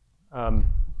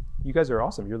 you guys are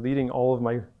awesome. You're leading all of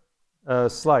my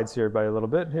slides here by a little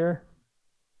bit here.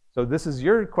 So this is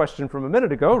your question from a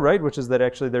minute ago, right? Which is that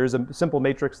actually there is a simple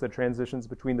matrix that transitions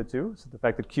between the two. So the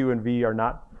fact that Q and V are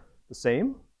not the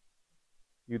same,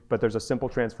 but there's a simple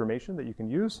transformation that you can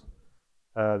use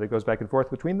that goes back and forth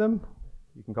between them.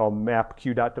 You can call map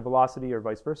Q dot to velocity or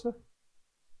vice versa.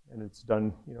 And it's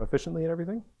done efficiently and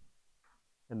everything.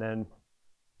 And then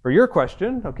for your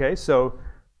question, okay, so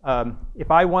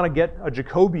if I want to get a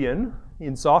Jacobian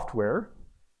in software,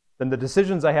 then the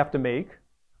decisions I have to make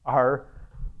are,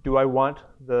 do I want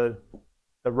the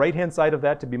right-hand side of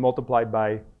that to be multiplied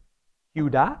by Q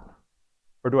dot,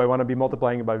 or do I want to be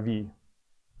multiplying it by V?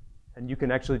 And you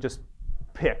can actually just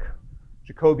pick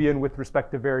Jacobian with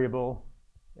respect to variable,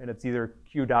 and it's either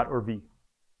Q dot or V.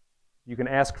 You can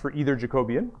ask for either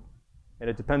Jacobian, and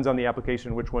it depends on the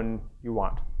application which one you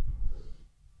want.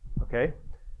 Okay?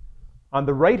 On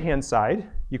the right-hand side,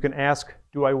 you can ask,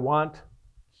 do I want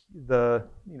the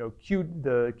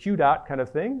Q dot kind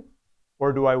of thing,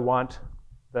 or do I want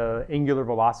the angular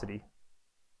velocity?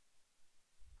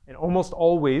 And almost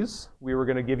always, we were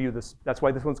going to give you this. That's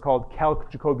why this one's called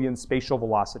calc Jacobian spatial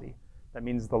velocity. That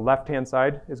means the left-hand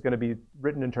side is going to be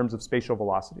written in terms of spatial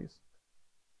velocities.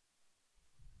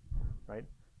 Right?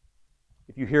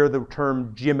 If you hear the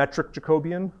term geometric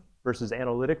Jacobian versus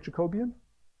analytic Jacobian,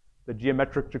 the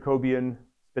geometric Jacobian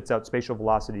spits out spatial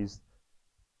velocities.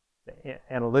 The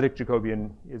analytic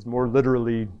Jacobian is more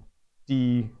literally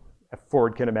d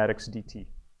forward kinematics dt.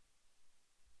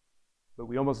 But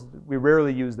we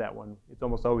rarely use that one. It's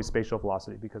almost always spatial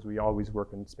velocity because we always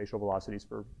work in spatial velocities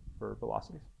for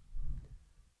velocities.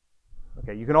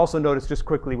 Okay, you can also notice just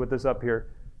quickly with this up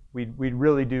here, we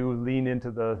really do lean into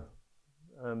the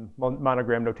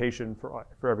monogram notation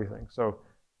for everything. So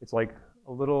it's like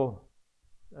a little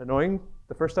annoying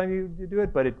the first time you do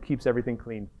it, but it keeps everything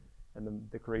clean and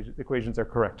the equations are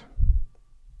correct.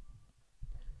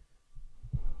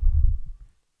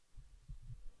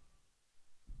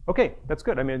 Okay, that's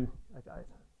good. I mean,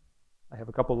 I have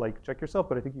a couple like check yourself,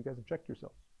 but I think you guys have checked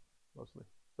yourself mostly.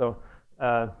 So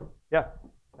yeah,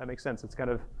 that makes sense. It's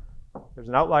kind of, there's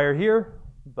an outlier here,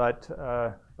 but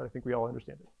I think we all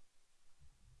understand it.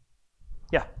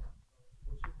 Yeah.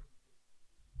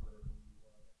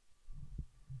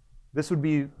 This would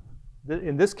be,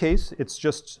 in this case, it's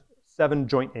just 7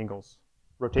 joint angles.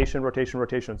 Rotation, rotation,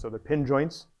 rotation. So the pin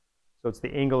joints, so it's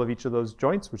the angle of each of those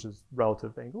joints, which is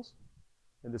relative angles.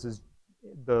 And this is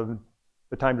the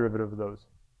time derivative of those.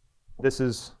 This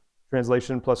is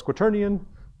translation plus quaternion,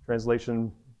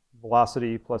 translation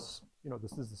velocity plus,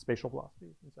 this is the spatial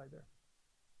velocity inside there.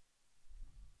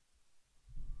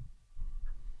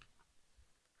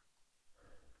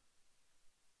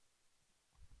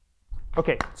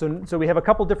 Okay, so we have a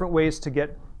couple different ways to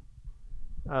get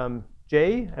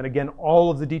J, and again,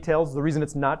 all of the details. The reason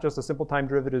it's not just a simple time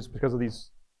derivative is because of these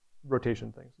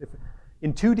rotation things. If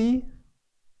in 2D,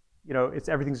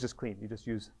 everything's just clean. You just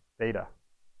use theta.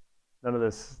 None of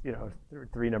this,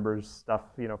 3 numbers stuff,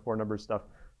 4 numbers stuff.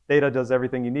 Theta does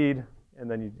everything you need, and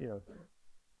then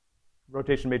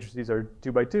rotation matrices are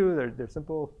 2 by 2. They're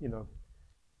simple.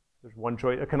 There's one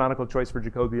choice, a canonical choice for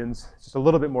Jacobians. It's just a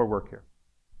little bit more work here.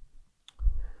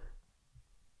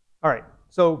 All right,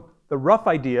 so the rough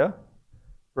idea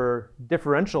for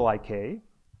differential IK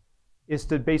is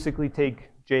to basically take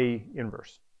J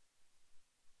inverse.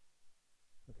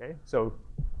 Okay, so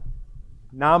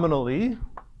nominally,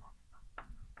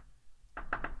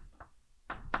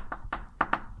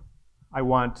 I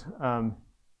want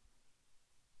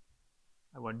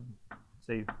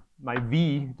say my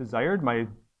V desired, my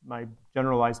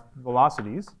generalized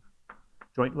velocities,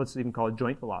 let's even call it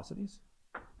joint velocities.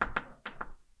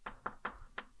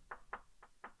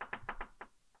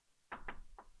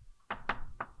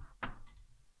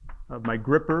 Of my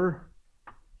gripper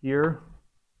here,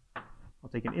 I'll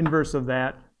take an inverse of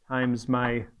that times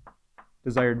my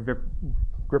desired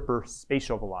gripper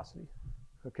spatial velocity.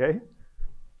 Okay?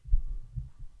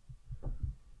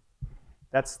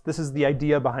 This is the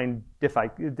idea behind diff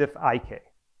IK.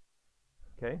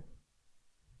 Okay?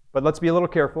 But let's be a little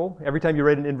careful. Every time you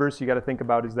write an inverse, you got to think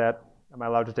about, am I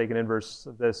allowed to take an inverse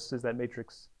of this? Is that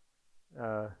matrix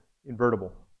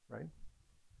invertible, right?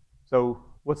 So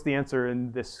what's the answer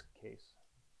in this case?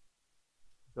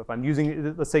 So if I'm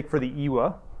using, let's say for the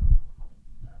Ewha,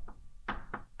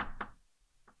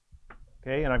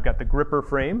 okay, and I've got the gripper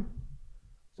frame.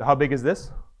 So how big is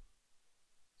this?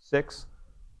 6,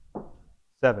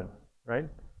 7, right?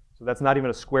 So that's not even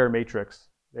a square matrix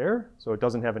there, so it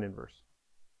doesn't have an inverse.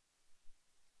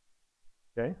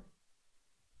 Okay?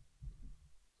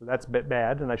 So that's a bit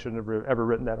bad, and I shouldn't have ever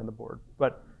written that on the board.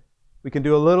 But we can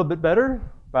do a little bit better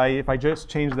by, if I just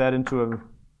change that into a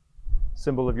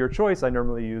symbol of your choice, I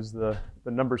normally use the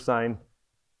number sign.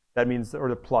 That means, or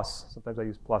the plus. Sometimes I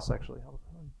use plus, actually.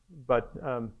 But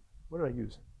what did I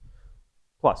use?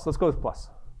 Plus. Let's go with plus.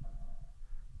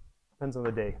 Depends on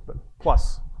the day, but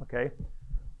plus, okay?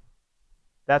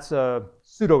 That's a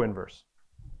pseudo-inverse,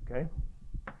 okay?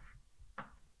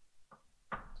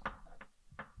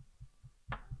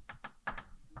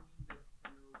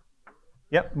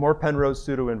 Yep, more Penrose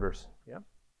pseudo-inverse. Yep.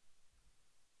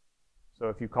 So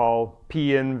if you call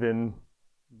pinv in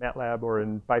MATLAB or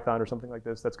in Python or something like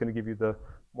this, that's going to give you the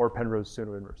more Penrose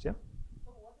pseudo-inverse. Yeah.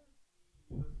 So what if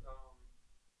we use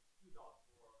Q dot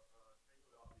for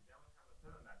spatial velocity? Then we have a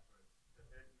certain matrix. Does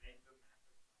it make the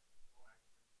matrix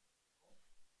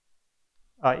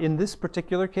more In this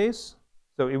particular case,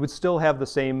 so it would still have the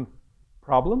same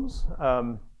problems.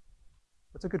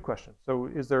 That's a good question. So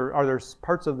are there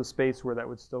parts of the space where that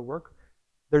would still work?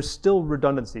 There's still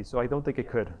redundancy, so I don't think it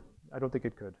could. I don't think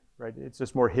it could, right? It's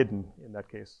just more hidden in that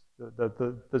case.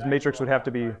 The matrix would have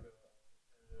to be,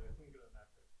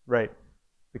 Right.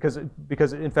 Because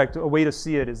in fact, a way to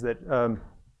see it is that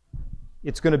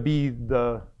it's going to be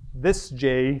this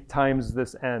J times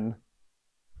this N.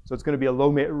 So it's going to be a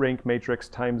low rank matrix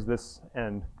times this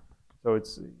N. So it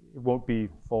won't be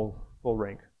full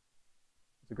rank.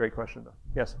 It's a great question, though.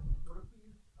 Yes? What if we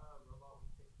use robot with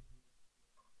 6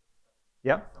 degrees?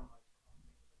 Yeah.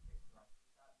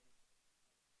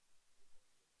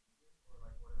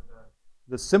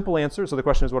 The simple answer, so the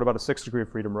question is, what about a 6 degree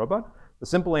of freedom robot? The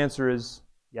simple answer is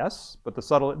yes, but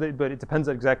it depends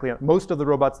exactly on most of the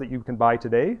robots that you can buy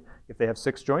today. If they have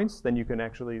 6 joints, then you can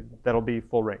actually, that'll be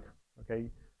full rank. Okay,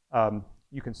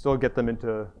 you can still get them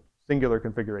into singular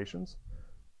configurations.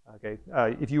 Okay,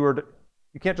 if you were to,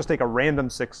 you can't just take a random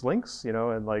 6 links, you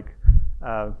know, and like,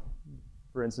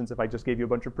 for instance, if I just gave you a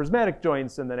bunch of prismatic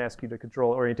joints and then ask you to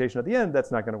control orientation at the end,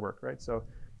 that's not going to work, right? So,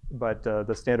 but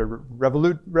the standard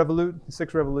Revolute,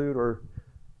 6 Revolute, or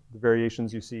the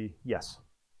variations you see, yes.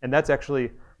 And that's actually,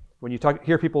 when you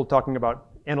hear people talking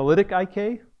about analytic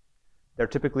IK, they're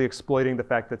typically exploiting the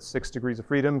fact that 6 degrees of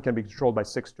freedom can be controlled by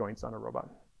 6 joints on a robot.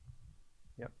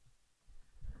 Yep.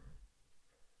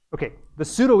 Okay, the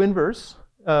pseudo-inverse.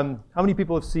 How many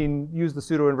people have used the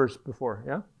pseudo-inverse before?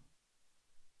 Yeah?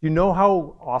 You know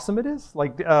how awesome it is?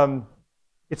 Like,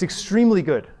 it's extremely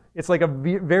good. It's like a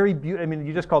very beautiful, I mean,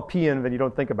 you just call p-inv and you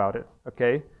don't think about it,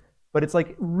 okay? But it's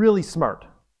like really smart.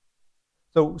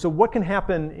 So what can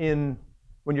happen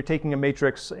when you're taking a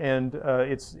matrix and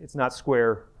it's not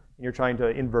square and you're trying to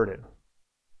invert it?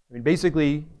 I mean,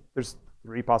 basically, there's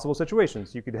 3 possible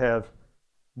situations. You could have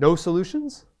no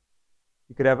solutions.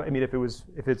 You could have, I mean,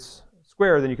 if it's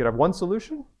square, then you could have 1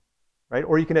 solution, right?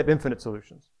 Or you can have infinite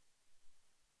solutions.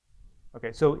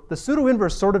 Okay, so the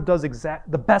pseudo-inverse sort of does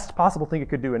the best possible thing it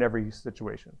could do in every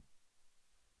situation.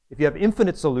 If you have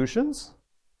infinite solutions,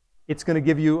 it's going to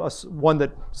give you one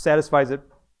that satisfies it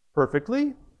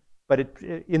perfectly, but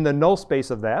in the null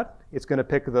space of that, it's going to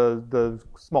pick the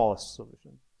smallest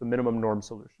solution, the minimum norm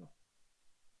solution.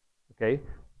 Okay,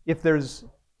 if there's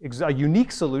a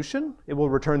unique solution, it will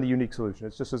return the unique solution.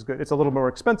 It's just as good. It's a little more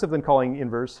expensive than calling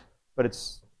inverse, but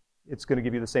it's going to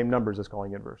give you the same numbers as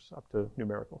calling inverse up to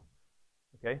numerical.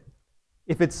 Okay,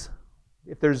 if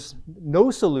there's no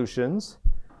solutions,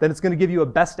 then it's going to give you a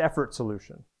best effort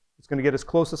solution. It's going to get as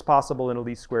close as possible in a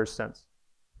least squares sense.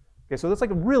 Okay, so that's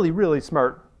like a really, really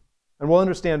smart, and we'll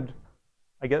understand,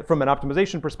 I guess, from an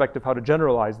optimization perspective, how to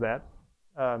generalize that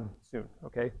soon.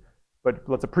 Okay, but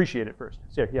let's appreciate it first.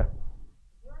 So, yeah. Is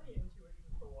there any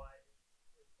intuition for why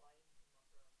we're flying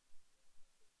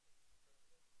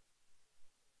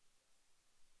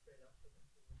straight up to the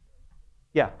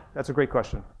Yeah, that's a great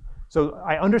question. So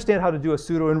I understand how to do a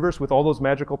pseudo-inverse with all those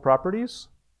magical properties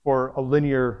for a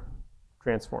linear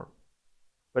transform.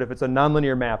 But if it's a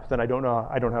nonlinear map, then I don't know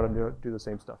how to do the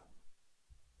same stuff,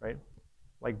 right?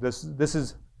 Like this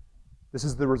is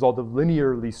the result of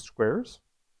linear least squares,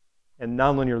 and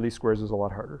nonlinear least squares is a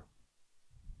lot harder.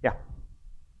 Yeah.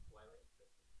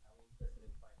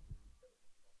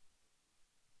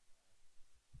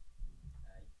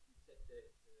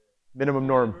 Minimum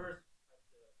norm.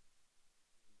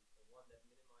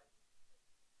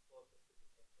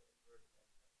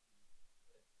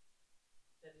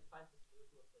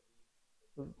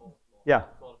 Yeah,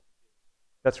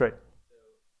 that's right.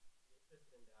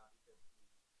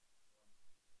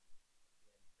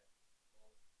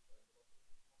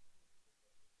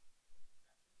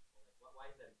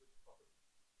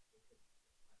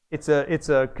 It's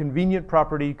a convenient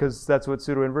property because that's what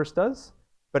pseudo-inverse does.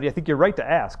 But I think you're right to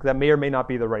ask. That may or may not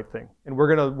be the right thing. And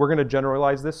we're gonna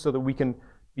generalize this so that we can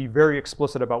be very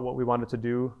explicit about what we want it to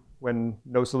do when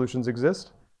no solutions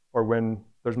exist or when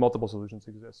there's multiple solutions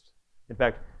exist. In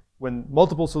fact, when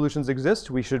multiple solutions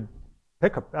exist, we should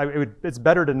pick up. It's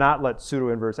better to not let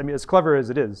pseudo-inverse. I mean, as clever as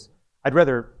it is, I'd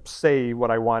rather say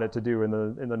what I want it to do in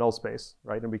the null space,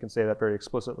 right? And we can say that very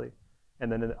explicitly.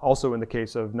 And then also in the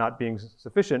case of not being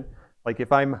sufficient, like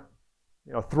if I'm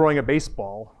throwing a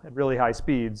baseball at really high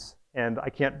speeds and I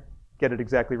can't get it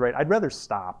exactly right, I'd rather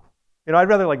stop. I'd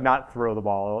rather like not throw the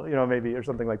ball, maybe, or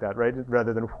something like that, right?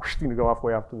 Rather than go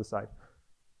way off to the side.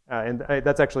 And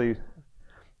that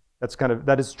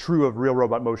is true of real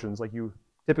robot motions. Like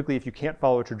typically, if you can't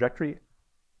follow a trajectory,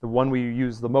 the one we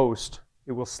use the most,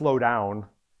 it will slow down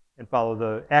and follow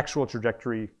the actual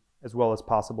trajectory as well as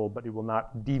possible, but it will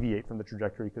not deviate from the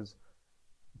trajectory because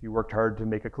if you worked hard to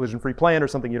make a collision-free plan or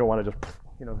something, you don't want to just,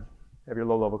 have your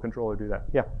low-level controller do that.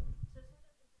 Yeah.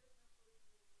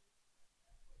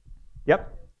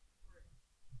 Yep.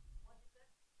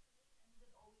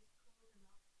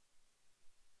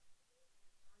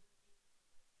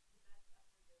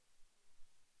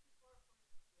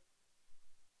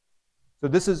 So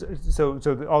this is,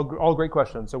 all great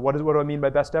questions. So what do I mean by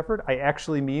best effort? I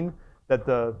actually mean that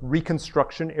the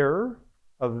reconstruction error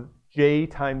of J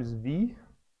times V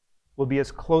will be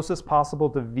as close as possible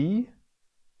to V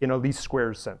in a least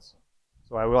squares sense.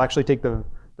 So I will actually take the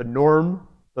norm,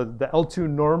 the L2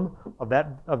 norm of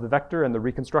the vector and the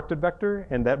reconstructed vector,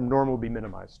 and that norm will be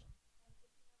minimized.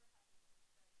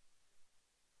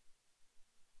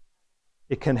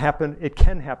 It can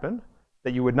happen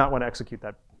that you would not want to execute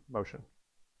that motion.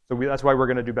 So that's why we're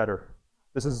going to do better.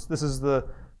 This is the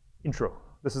intro.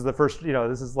 This is the first,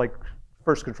 this is like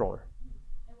first controller.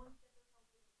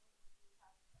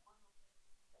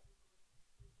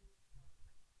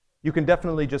 You can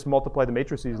definitely just multiply the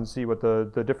matrices and see what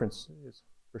the difference is,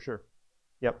 for sure.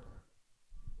 Yep.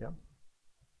 Yep.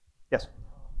 Yes?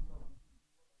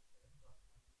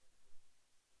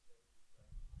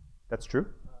 That's true.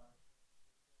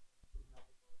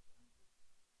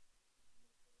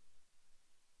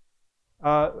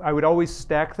 I would always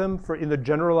stack them in the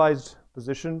generalized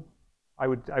position. I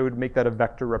would make that a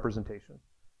vector representation.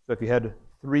 So if you had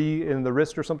 3 in the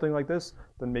wrist or something like this,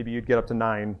 then maybe you'd get up to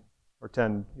 9 or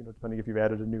 10, depending if you've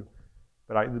added a new.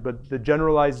 But the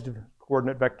generalized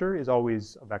coordinate vector is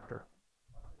always a vector.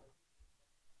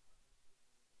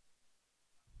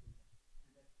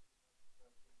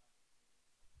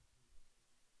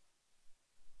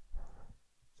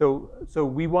 So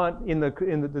we want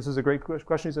this is a great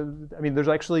question. I mean, there's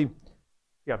actually,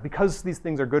 because these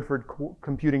things are good for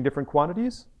computing different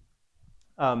quantities.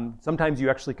 Sometimes you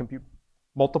actually compute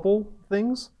multiple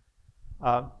things.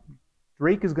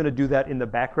 Drake is going to do that in the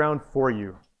background for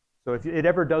you. So if it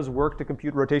ever does work to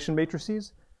compute rotation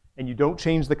matrices, and you don't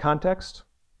change the context,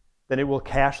 then it will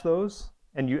cache those,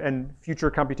 and future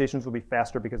computations will be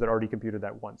faster because it already computed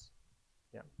that once.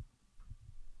 Yeah.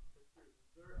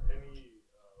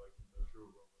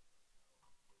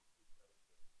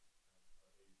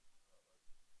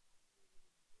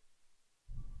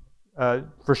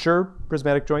 For sure,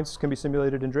 prismatic joints can be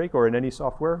simulated in Drake or in any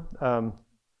software.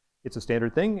 It's a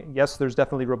standard thing. Yes, there's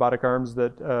definitely robotic arms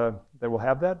that will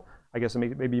have that. I guess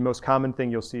maybe the most common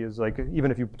thing you'll see is like, even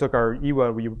if you took our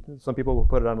EWA, some people will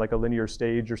put it on like a linear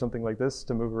stage or something like this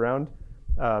to move around.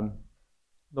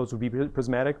 Those would be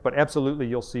prismatic, but absolutely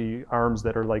you'll see arms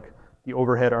that are like the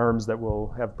overhead arms that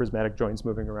will have prismatic joints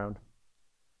moving around.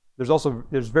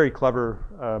 There's very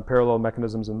clever parallel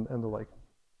mechanisms and the like.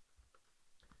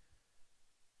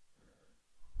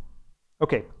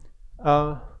 Okay.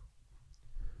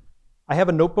 I have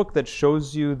a notebook that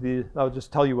shows you I'll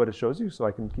just tell you what it shows you so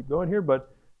I can keep going here,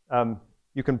 but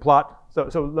you can plot.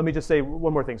 So let me just say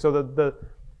one more thing. So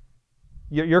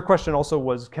your question also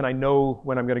was, can I know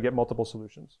when I'm going to get multiple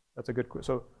solutions? That's a good question.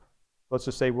 So let's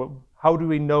just say, how do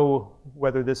we know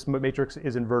whether this matrix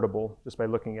is invertible just by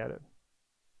looking at it?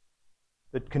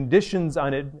 The conditions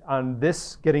on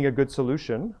this getting a good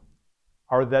solution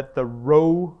are that the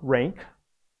row rank,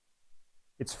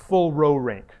 it's full row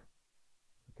rank.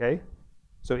 Okay?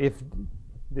 So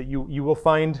you will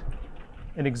find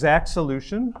an exact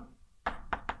solution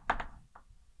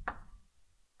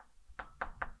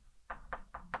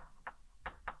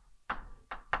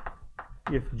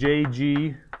if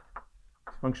JG,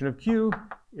 function of Q,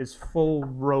 is full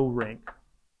row rank.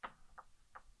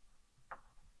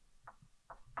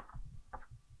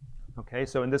 Okay,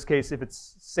 so in this case, if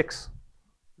it's 6,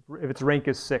 if its rank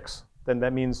is 6, then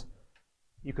that means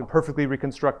you can perfectly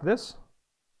reconstruct this.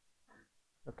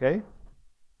 Okay,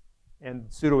 and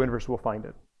pseudo-inverse will find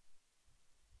it.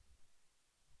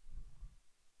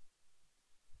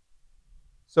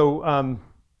 So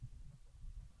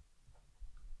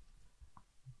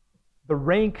the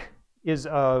rank is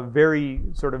a very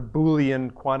sort of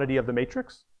Boolean quantity of the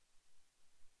matrix.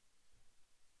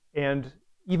 And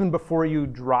even before you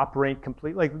drop rank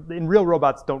completely, like in real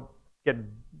robots don't get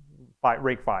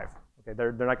rank 5. Okay,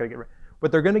 they're not going to get rank,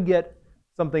 but they're going to get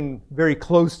something very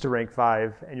close to rank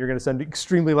 5, and you're going to send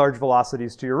extremely large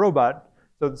velocities to your robot.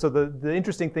 So the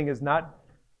interesting thing is not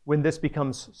when this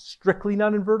becomes strictly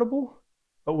non-invertible,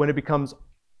 but when it becomes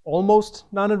almost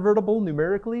non-invertible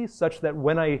numerically, such that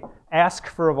when I ask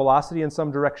for a velocity in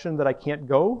some direction that I can't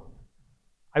go,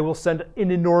 I will send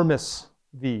an enormous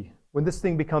v. When this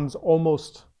thing becomes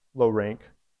almost low rank,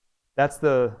 that's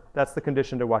the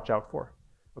condition to watch out for.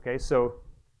 Okay, so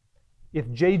if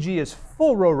JG is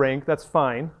full row rank, that's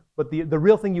fine. But the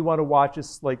real thing you want to watch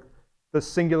is like the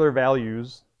singular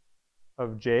values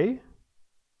of J.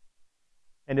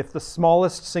 And if the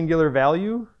smallest singular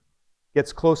value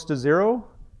gets close to 0,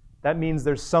 that means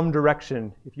there's some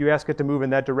direction. If you ask it to move in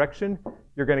that direction,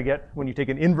 you're going to get, when you take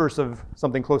an inverse of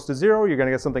something close to 0, you're going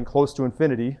to get something close to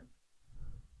infinity.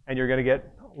 and you're going to get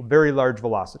very large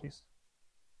velocities.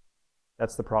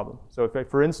 That's the problem. So if I,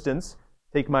 for instance,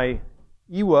 take my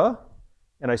Iwa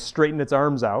and I straighten its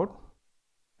arms out,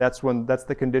 that's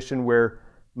the condition where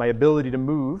my ability to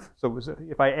move, so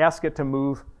if I ask it to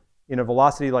move in a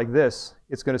velocity like this,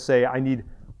 it's going to say I need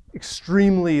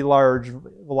extremely large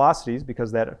velocities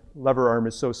because that lever arm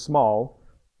is so small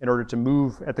in order to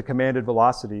move at the commanded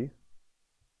velocity,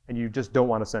 and you just don't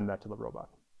want to send that to the robot.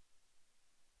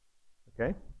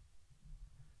 Okay?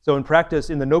 So in practice,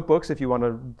 in the notebooks, if you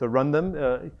want to run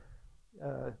them,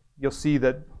 you'll see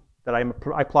that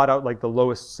I plot out like the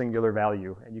lowest singular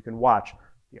value, and you can watch.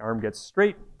 The arm gets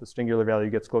straight, the singular value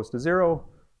gets close to 0,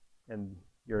 and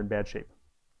you're in bad shape.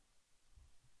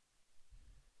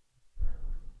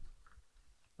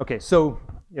 Okay, so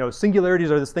singularities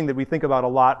are this thing that we think about a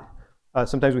lot.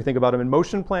 Sometimes we think about them in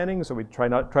motion planning, so we try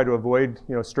to avoid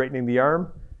straightening the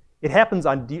arm. It happens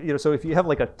on so if you have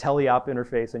like a teleop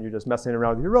interface and you're just messing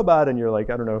around with your robot and you're like,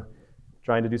 I don't know,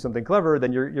 trying to do something clever,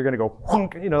 then you're going to go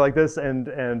honk, like this, and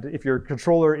if your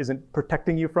controller isn't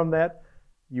protecting you from that,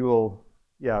 you will,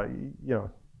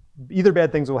 either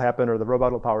bad things will happen or the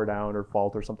robot will power down or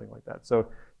fault or something like that. So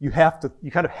you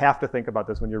kind of have to think about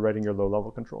this when you're writing your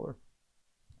low-level controller.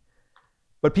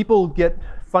 But people get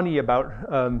funny about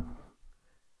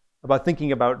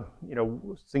thinking about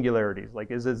singularities.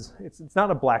 Like it's not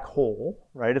a black hole,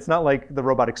 right? It's not like the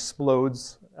robot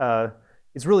explodes.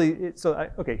 It's really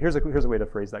okay. Here's a way to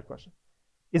phrase that question: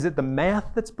 is it the math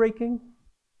that's breaking,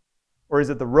 or is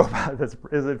it the robot that's?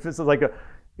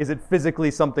 Is it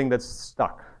physically something that's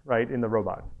stuck right in the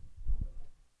robot?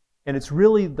 And it's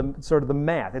really the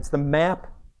math. It's the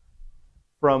map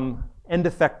from end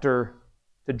effector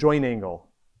to joint angle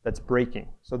that's breaking.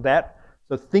 So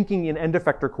thinking in end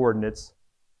effector coordinates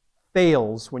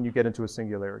fails when you get into a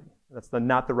singularity. That's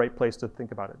not the right place to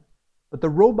think about it. But the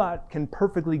robot can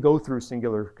perfectly go through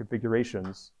singular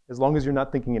configurations as long as you're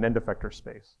not thinking in end effector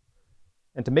space.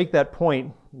 And to make that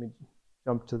point, let me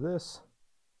jump to this.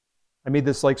 I made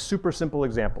this like super simple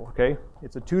example, okay?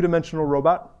 It's a two-dimensional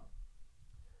robot.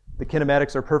 The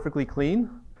kinematics are perfectly clean.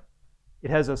 It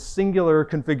has a singular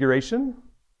configuration,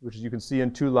 which you can see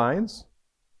in 2 lines,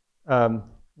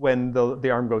 when the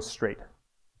arm goes straight.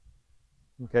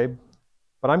 Okay?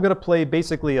 But I'm going to play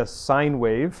basically a sine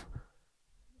wave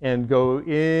and go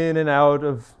in and out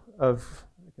of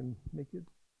I can make it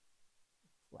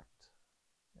reflect.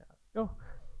 Yeah, go.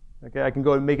 Okay, I can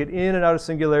go and make it in and out of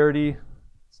singularity.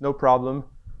 It's no problem.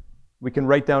 We can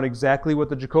write down exactly what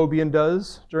the Jacobian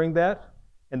does during that,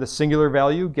 and the singular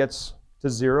value gets to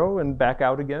 0 and back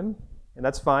out again, and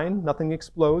that's fine. Nothing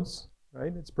explodes,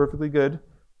 right? It's perfectly good.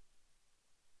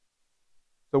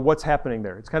 So what's happening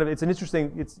there? It's an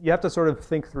interesting, you have to sort of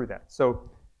think through that. So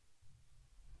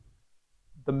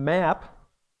the map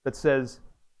that says,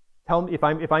 tell me if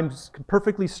I'm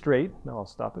perfectly straight, now I'll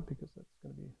stop it because that's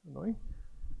going to be annoying.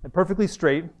 I'm perfectly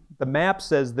straight. The map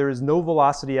says there is no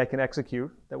velocity I can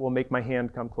execute that will make my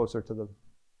hand come closer to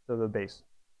the base.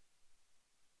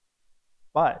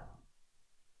 But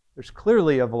there's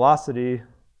clearly a velocity,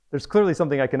 there's clearly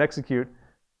something I can execute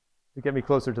to get me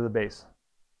closer to the base.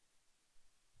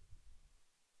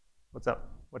 What's up?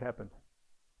 What happened?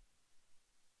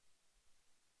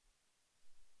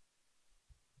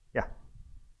 Yeah.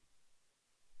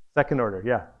 Second order,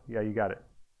 yeah, you got it.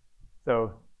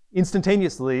 So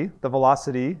instantaneously, the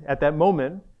velocity at that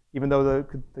moment, even though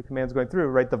the command's going through,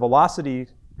 right, the velocity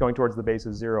going towards the base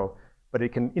is 0, but it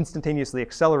can instantaneously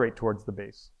accelerate towards the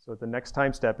base. So at the next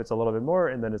time step, it's a little bit more,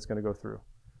 and then it's going to go through.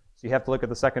 So you have to look at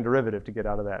the second derivative to get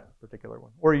out of that particular one.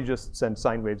 Or you just send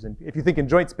sine waves in. If you think in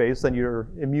joint space, then you're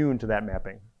immune to that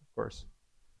mapping, of course.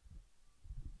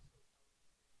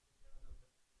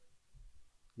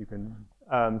 You can.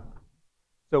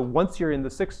 So once you're in the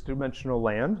 6-dimensional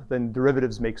land, then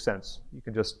derivatives make sense. You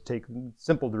can just take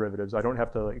simple derivatives. I don't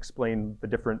have to explain the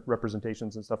different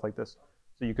representations and stuff like this.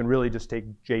 So you can really just take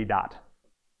J dot.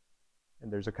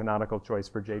 And there's a canonical choice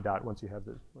for J dot once you have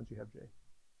J.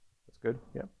 That's good,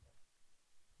 yeah.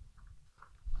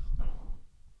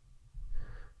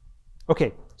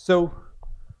 Okay, so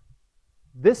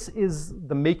this is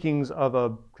the makings of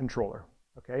a controller.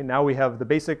 Okay, now we have the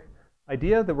basic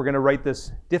idea that we're going to write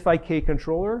this diff-ik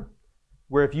controller,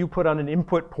 where if you put on an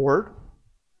input port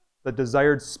the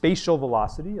desired spatial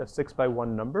velocity, a 6x1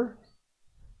 number,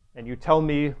 and you tell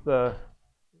me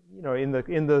in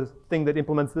the thing that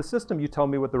implements the system, you tell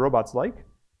me what the robot's like.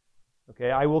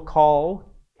 Okay, I will call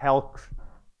calc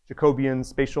Jacobian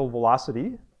spatial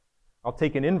velocity. I'll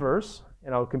take an inverse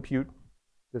and I'll compute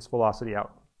this velocity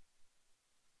out.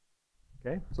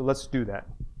 Okay, so let's do that.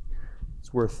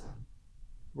 It's worth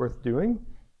doing.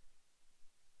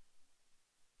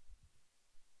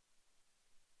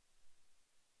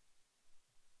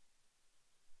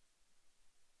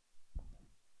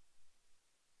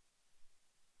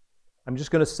 I'm just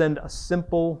going to send a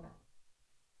simple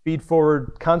feed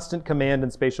forward constant command in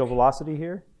spatial velocity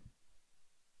here.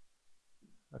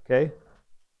 Okay.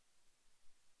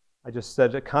 I just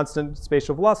said a constant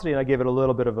spatial velocity, and I gave it a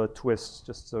little bit of a twist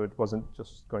just so it wasn't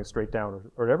just going straight down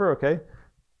or whatever, okay?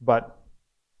 But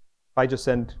if I just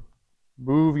send,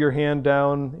 move your hand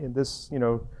down in this,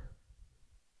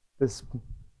 this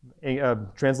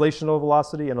translational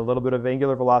velocity and a little bit of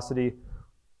angular velocity,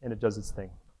 and it does its thing.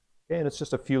 Okay, and it's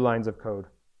just a few lines of code.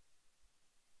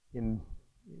 In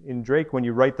Drake, when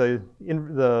you write the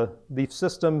leaf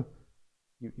system,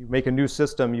 you make a new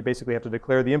system, you basically have to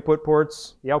declare the input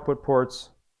ports, the output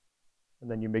ports,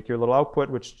 and then you make your little output,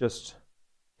 which just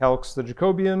calcs the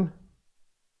Jacobian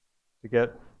to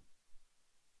get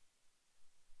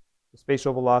the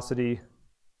spatial velocity.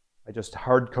 I just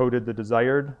hard-coded the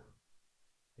desired.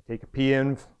 I take a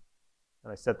pinv,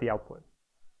 and I set the output.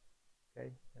 Okay,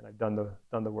 and I've done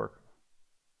the work.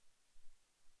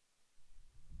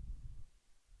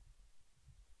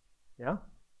 Yeah?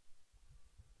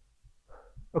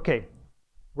 Okay,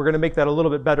 we're going to make that a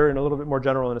little bit better and a little bit more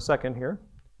general in a second here.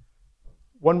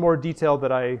 One more detail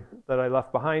that I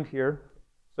left behind here.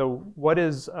 So what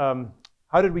is,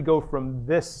 how did we go from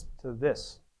this to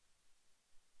this?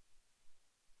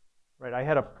 Right, I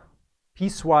had a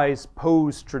piecewise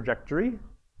pose trajectory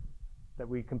that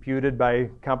we computed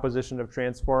by composition of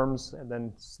transforms and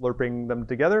then slurping them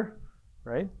together,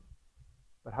 right?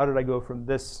 But how did I go from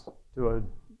this to an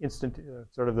instant,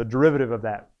 sort of the derivative of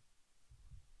that?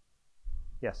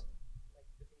 Yes?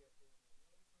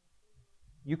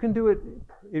 You can do it,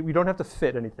 we don't have to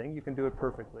fit anything, you can do it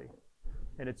perfectly.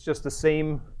 And it's just the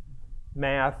same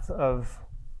math of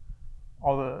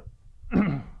all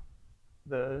the,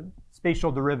 the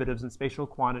spatial derivatives and spatial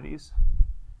quantities.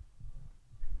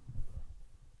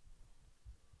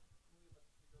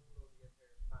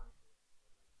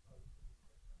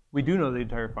 We do know the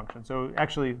entire function. So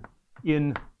actually,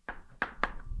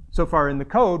 so far in the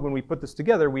code, when we put this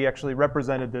together, we actually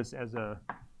represented this as a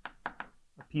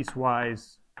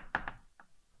piecewise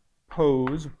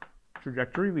pose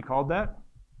trajectory, we called that,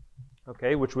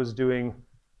 okay, which was doing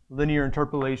linear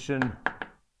interpolation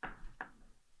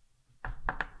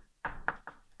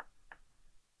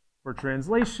for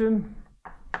translation.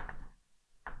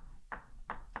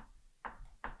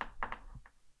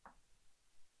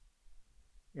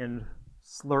 And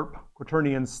slurp,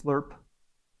 quaternion slurp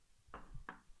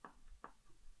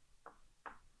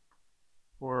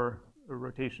for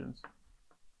rotations.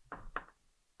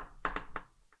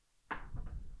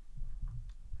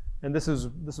 And this is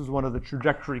one of the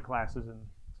trajectory classes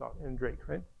in Drake,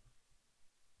 right?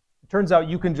 It turns out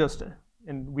you can just,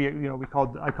 and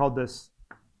I called this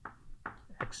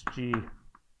XG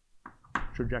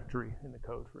trajectory in the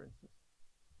code, for instance.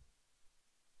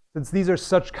 Since these are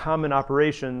such common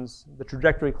operations, the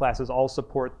trajectory classes all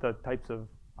support the types of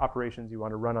operations you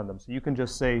want to run on them. So you can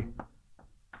just say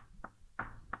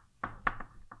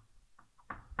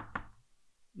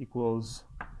equals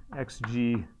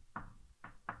XG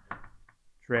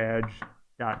traj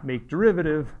dot make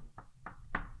derivative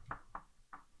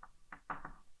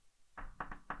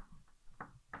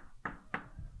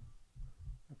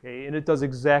okay, and it does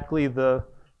exactly the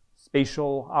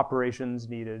spatial operations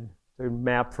needed to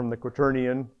map from the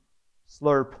quaternion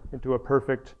slurp into a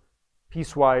perfect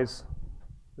piecewise.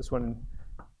 This one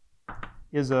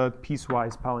is a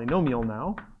piecewise polynomial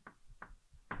now.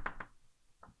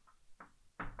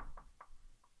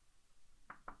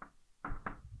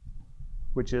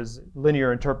 Which is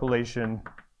linear interpolation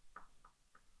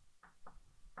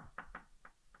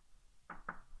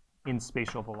in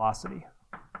spatial velocity.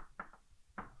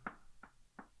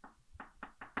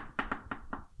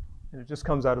 And it just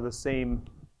comes out of the same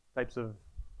types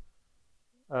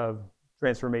of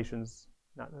transformations,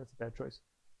 that's a bad choice,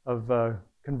 of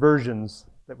conversions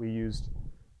that we used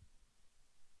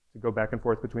to go back and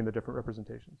forth between the different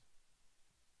representations.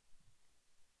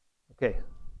 Okay,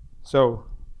 so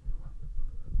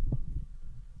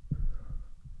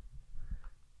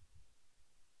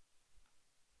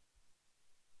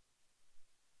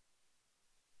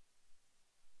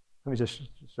let me just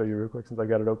show you real quick since I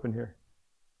got it open here.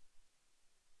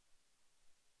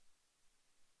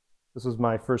 This was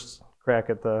my first crack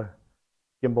at the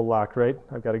gimbal lock, right?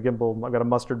 I've got a gimbal, I've got a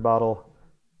mustard bottle.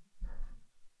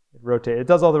 It rotates. It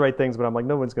does all the right things, but I'm like,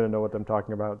 no one's going to know what I'm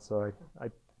talking about, so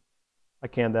I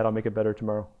canned that. I'll make it better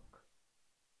tomorrow.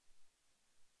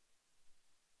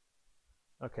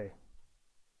 Okay.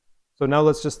 So now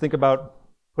let's just think about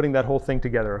putting that whole thing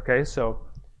together, okay? So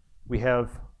we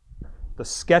have the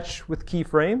sketch with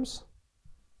keyframes.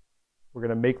 We're going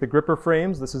to make the gripper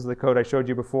frames. This is the code I showed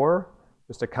you before.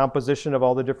 just a composition of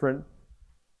all the different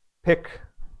pick,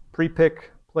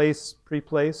 pre-pick, place,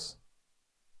 pre-place.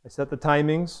 I set the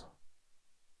timings.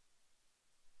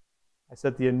 I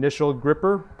set the initial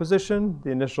gripper position,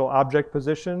 the initial object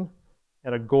position,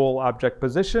 and a goal object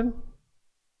position.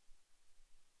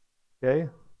 Okay,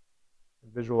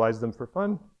 visualize them for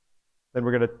fun. Then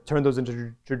we're going to turn those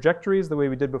into trajectories the way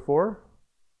we did before.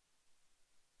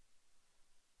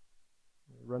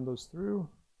 Run those through.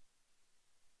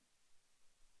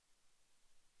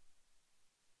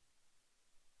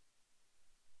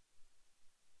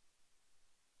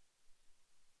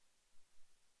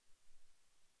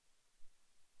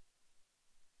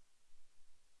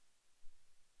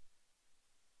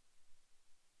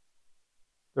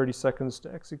 "30 seconds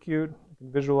to execute." You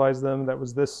can visualize them. That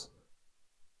was this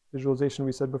visualization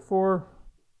we said before.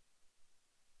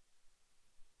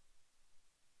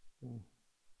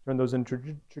 Turn those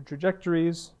into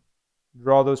trajectories,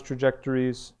 draw those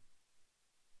trajectories.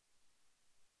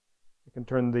 I can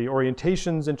turn the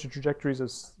orientations into trajectories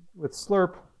with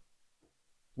slurp.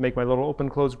 Make my little open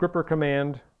close gripper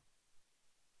command.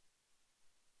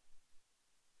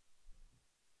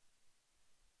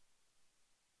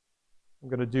 I'm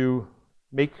going to do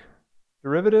make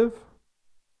derivative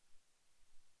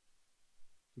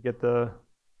to get the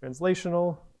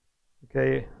translational.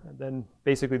 Okay, and then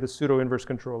basically the pseudo-inverse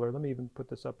controller. Let me even put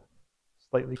this up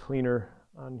slightly cleaner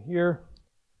on here.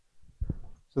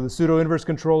 So the pseudo-inverse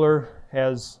controller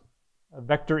has a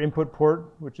vector input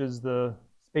port, which is the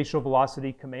spatial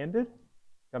velocity commanded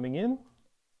coming in,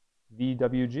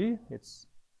 VWG. It's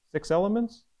 6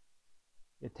 elements.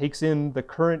 It takes in the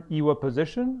current EWA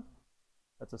position.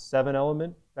 That's a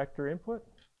 7-element vector input.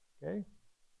 Okay.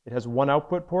 It has one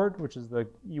output port, which is the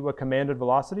EWA commanded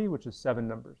velocity, which is 7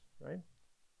 numbers, right?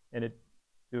 And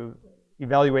to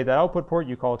evaluate that output port,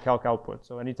 you call calc output.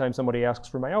 So anytime somebody asks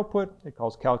for my output, it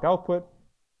calls calc output.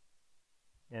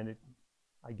 And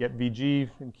I get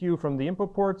VG and Q from the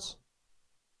input ports.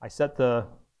 I set the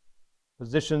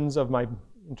positions of my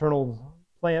internal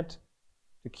plant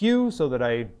to Q so that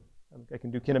I can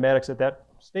do kinematics at that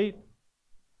state.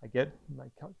 I get my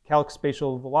calc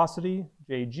spatial velocity,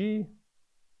 JG.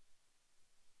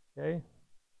 Okay.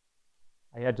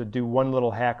 I had to do one little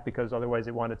hack because otherwise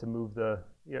it wanted to move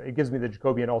it gives me the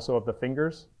Jacobian also of the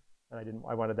fingers, and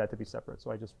I wanted that to be separate.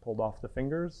 So I just pulled off the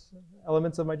fingers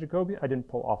elements of my Jacobian. I didn't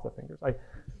pull off the fingers.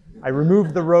 I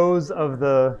removed the rows of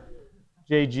the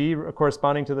JG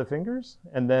corresponding to the fingers,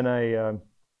 and then I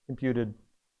computed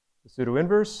the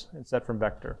pseudo-inverse and set from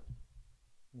vector.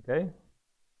 Okay.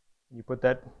 You put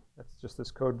that's just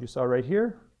this code you saw right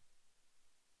here.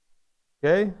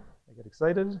 Okay, I get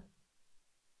excited.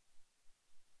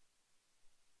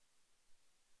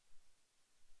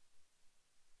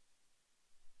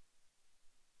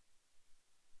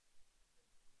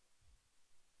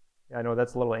 Yeah, I know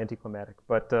that's a little anticlimactic,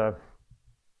 but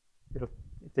it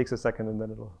takes a second and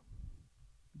then it'll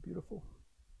be beautiful.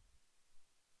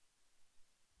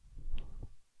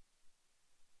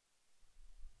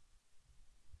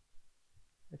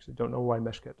 Actually, don't know why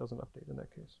Meshcat doesn't update in that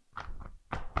case.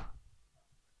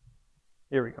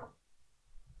 Here we go.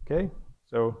 Okay,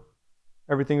 so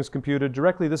everything is computed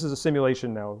directly. This is a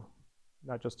simulation now,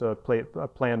 not just a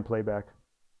planned playback.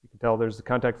 You can tell there's the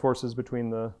contact forces between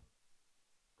the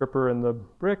gripper and the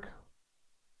brick.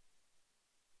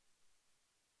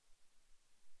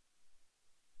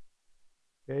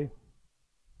 Okay,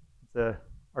 it's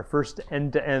our first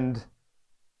end-to-end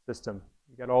system.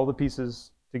 You got all the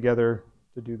pieces together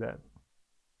to do that.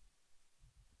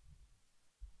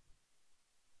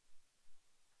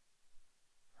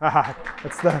 Haha,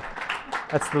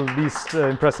 that's the least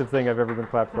impressive thing I've ever been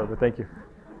clapped for, but thank you.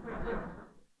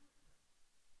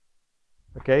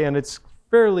 Okay, and it's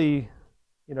fairly,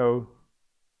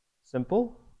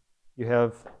 simple. You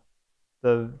have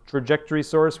the trajectory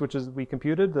source, which is we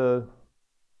computed, that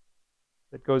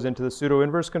goes into the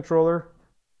pseudo-inverse controller,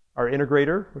 our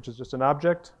integrator, which is just an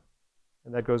object,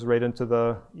 and that goes right into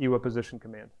the EWA position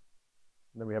command.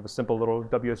 And then we have a simple little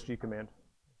WSG command.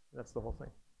 That's the whole thing.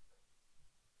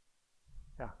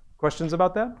 Yeah, questions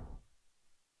about that?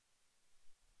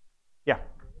 Yeah.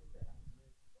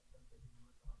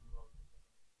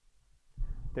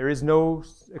 There is no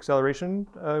acceleration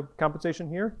compensation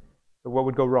here. So what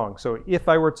would go wrong? So if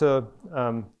I were to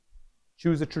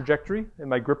choose a trajectory in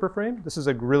my gripper frame, this is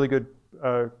a really good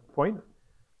point.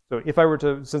 So if I were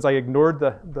to, since I ignored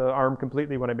the arm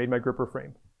completely when I made my gripper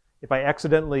frame, if I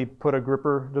accidentally put a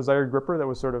desired gripper that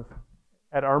was sort of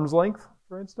at arm's length,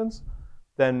 for instance,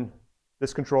 then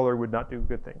this controller would not do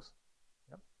good things.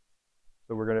 Yep.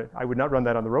 So I would not run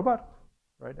that on the robot.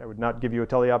 right? I would not give you a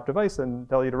teleop device and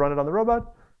tell you to run it on the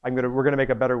robot. We're gonna make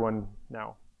a better one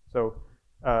now. So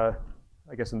I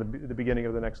guess in the beginning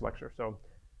of the next lecture. So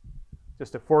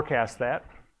just to forecast that,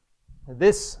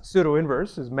 this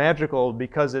pseudo-inverse is magical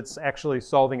because it's actually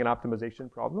solving an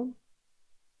optimization problem.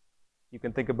 You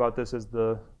can think about this as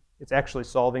it's actually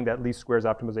solving that least squares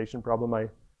optimization problem I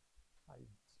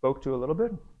spoke to a little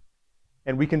bit.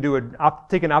 And we can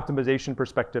take an optimization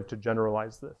perspective to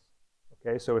generalize this.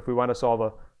 Okay, so if we want to solve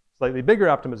a slightly bigger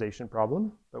optimization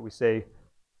problem, but we say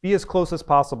be as close as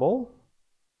possible,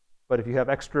 but if you have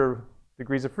extra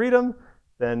degrees of freedom,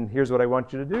 then here's what I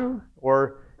want you to do.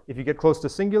 Or if you get close to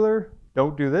singular,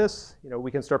 don't do this. We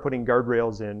can start putting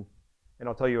guardrails in, and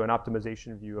I'll tell you an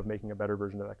optimization view of making a better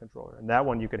version of that controller. And that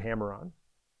one you could hammer on,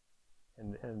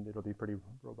 and it'll be pretty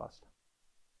robust.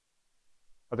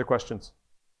 Other questions?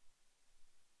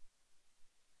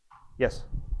 Yes?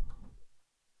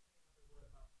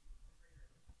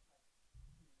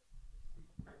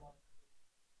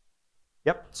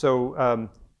 Yep, so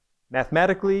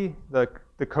mathematically, the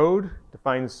code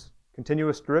defines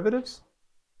continuous derivatives.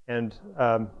 And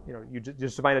you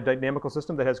just define a dynamical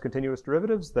system that has continuous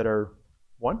derivatives that are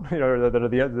 1, that are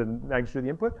the magnitude of the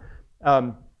input.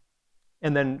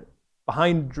 And then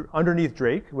underneath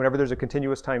Drake, whenever there's a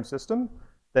continuous time system,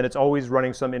 then it's always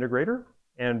running some integrator.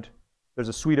 And there's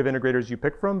a suite of integrators you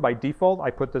pick from. By default, I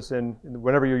put this in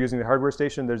whenever you're using the hardware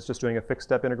station, there's just doing a fixed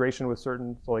step integration with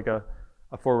certain, so like a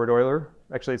forward Euler.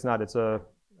 Actually, it's not. It's I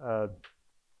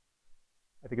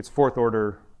think it's 4th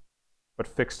order, but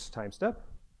fixed time step.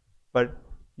 But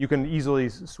you can easily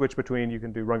switch between, you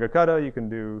can do Runge-Kutta, you can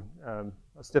do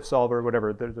a stiff solver,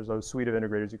 whatever. There's a suite of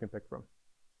integrators you can pick from.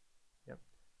 Yeah.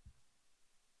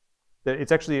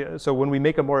 It's actually, so when we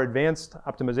make a more advanced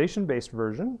optimization-based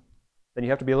version, then you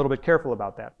have to be a little bit careful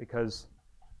about that, because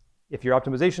if your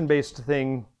optimization-based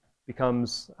thing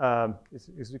becomes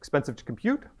is expensive to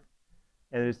compute,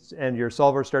 and your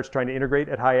solver starts trying to integrate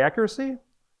at high accuracy,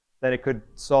 then it could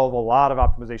solve a lot of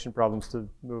optimization problems to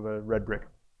move a red brick,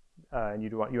 and you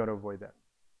want to avoid that.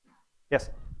 Yes.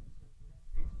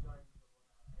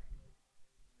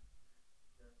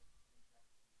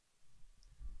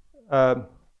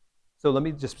 So let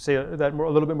me just say that a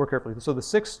little bit more carefully. So the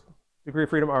 6 degree of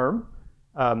freedom ARM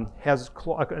has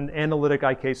an analytic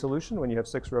IK solution when you have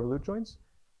 6 revolute joints,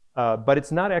 but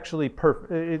it's not actually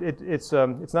perfect. It's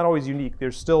not always unique.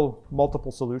 There's still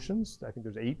multiple solutions. I think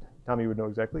there's 8. Tommy would know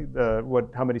exactly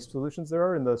how many solutions there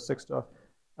are in the 6 stuff.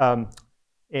 Yeah,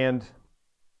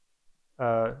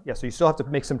 so you still have to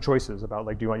make some choices about,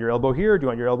 like, do you want your elbow here? Do you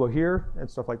want your elbow here? And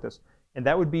stuff like this. And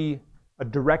that would be a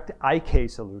direct IK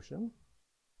solution,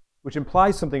 which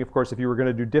implies something, of course. If you were going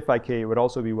to do diff IK, it would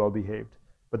also be well behaved.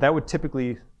 But that would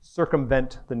typically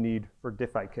circumvent the need for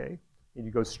diff IK, and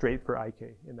you go straight for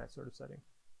IK in that sort of setting.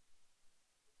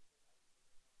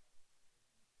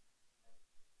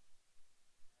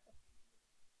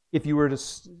 If you were to,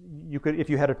 if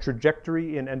you had a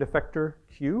trajectory in end effector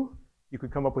Q, you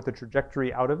could come up with a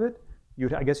trajectory out of it.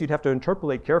 I guess you'd have to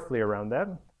interpolate carefully around that.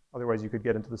 Otherwise, you could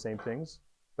get into the same things.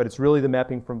 But it's really the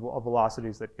mapping from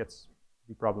velocities that gets to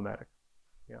be problematic.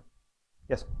 Yeah.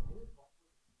 Yes?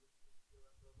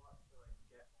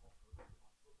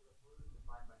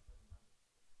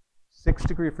 6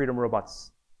 degree of freedom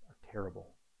robots are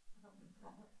terrible.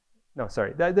 No,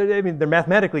 sorry. I mean, they're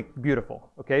mathematically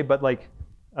beautiful, okay? But like,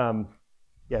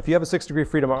 yeah, if you have a 6 degree of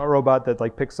freedom robot that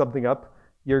like picks something up,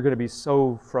 you're going to be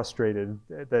so frustrated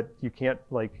that you can't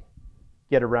like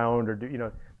get around or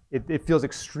do, it feels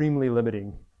extremely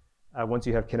limiting once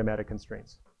you have kinematic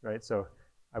constraints, right? So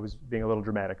I was being a little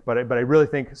dramatic, but I really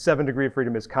think 7 degree of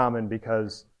freedom is common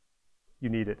because you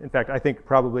need it. In fact, I think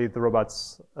probably the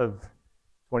robots of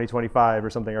 2025 or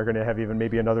something are going to have even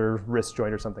maybe another wrist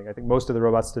joint or something. I think most of the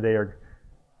robots today are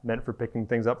meant for picking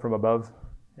things up from above,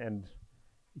 and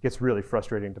it gets really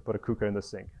frustrating to put a KUKA in the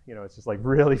sink. It's just like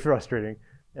really frustrating.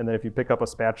 And then if you pick up a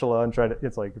spatula and try to,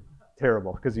 it's like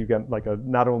terrible because you got like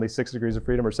not only 6 degrees of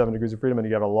freedom or 7 degrees of freedom, and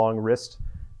you got a long wrist,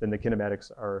 then the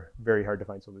kinematics are very hard to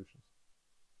find solutions.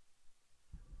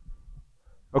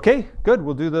 Okay, good.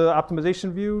 We'll do the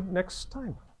optimization view next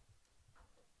time.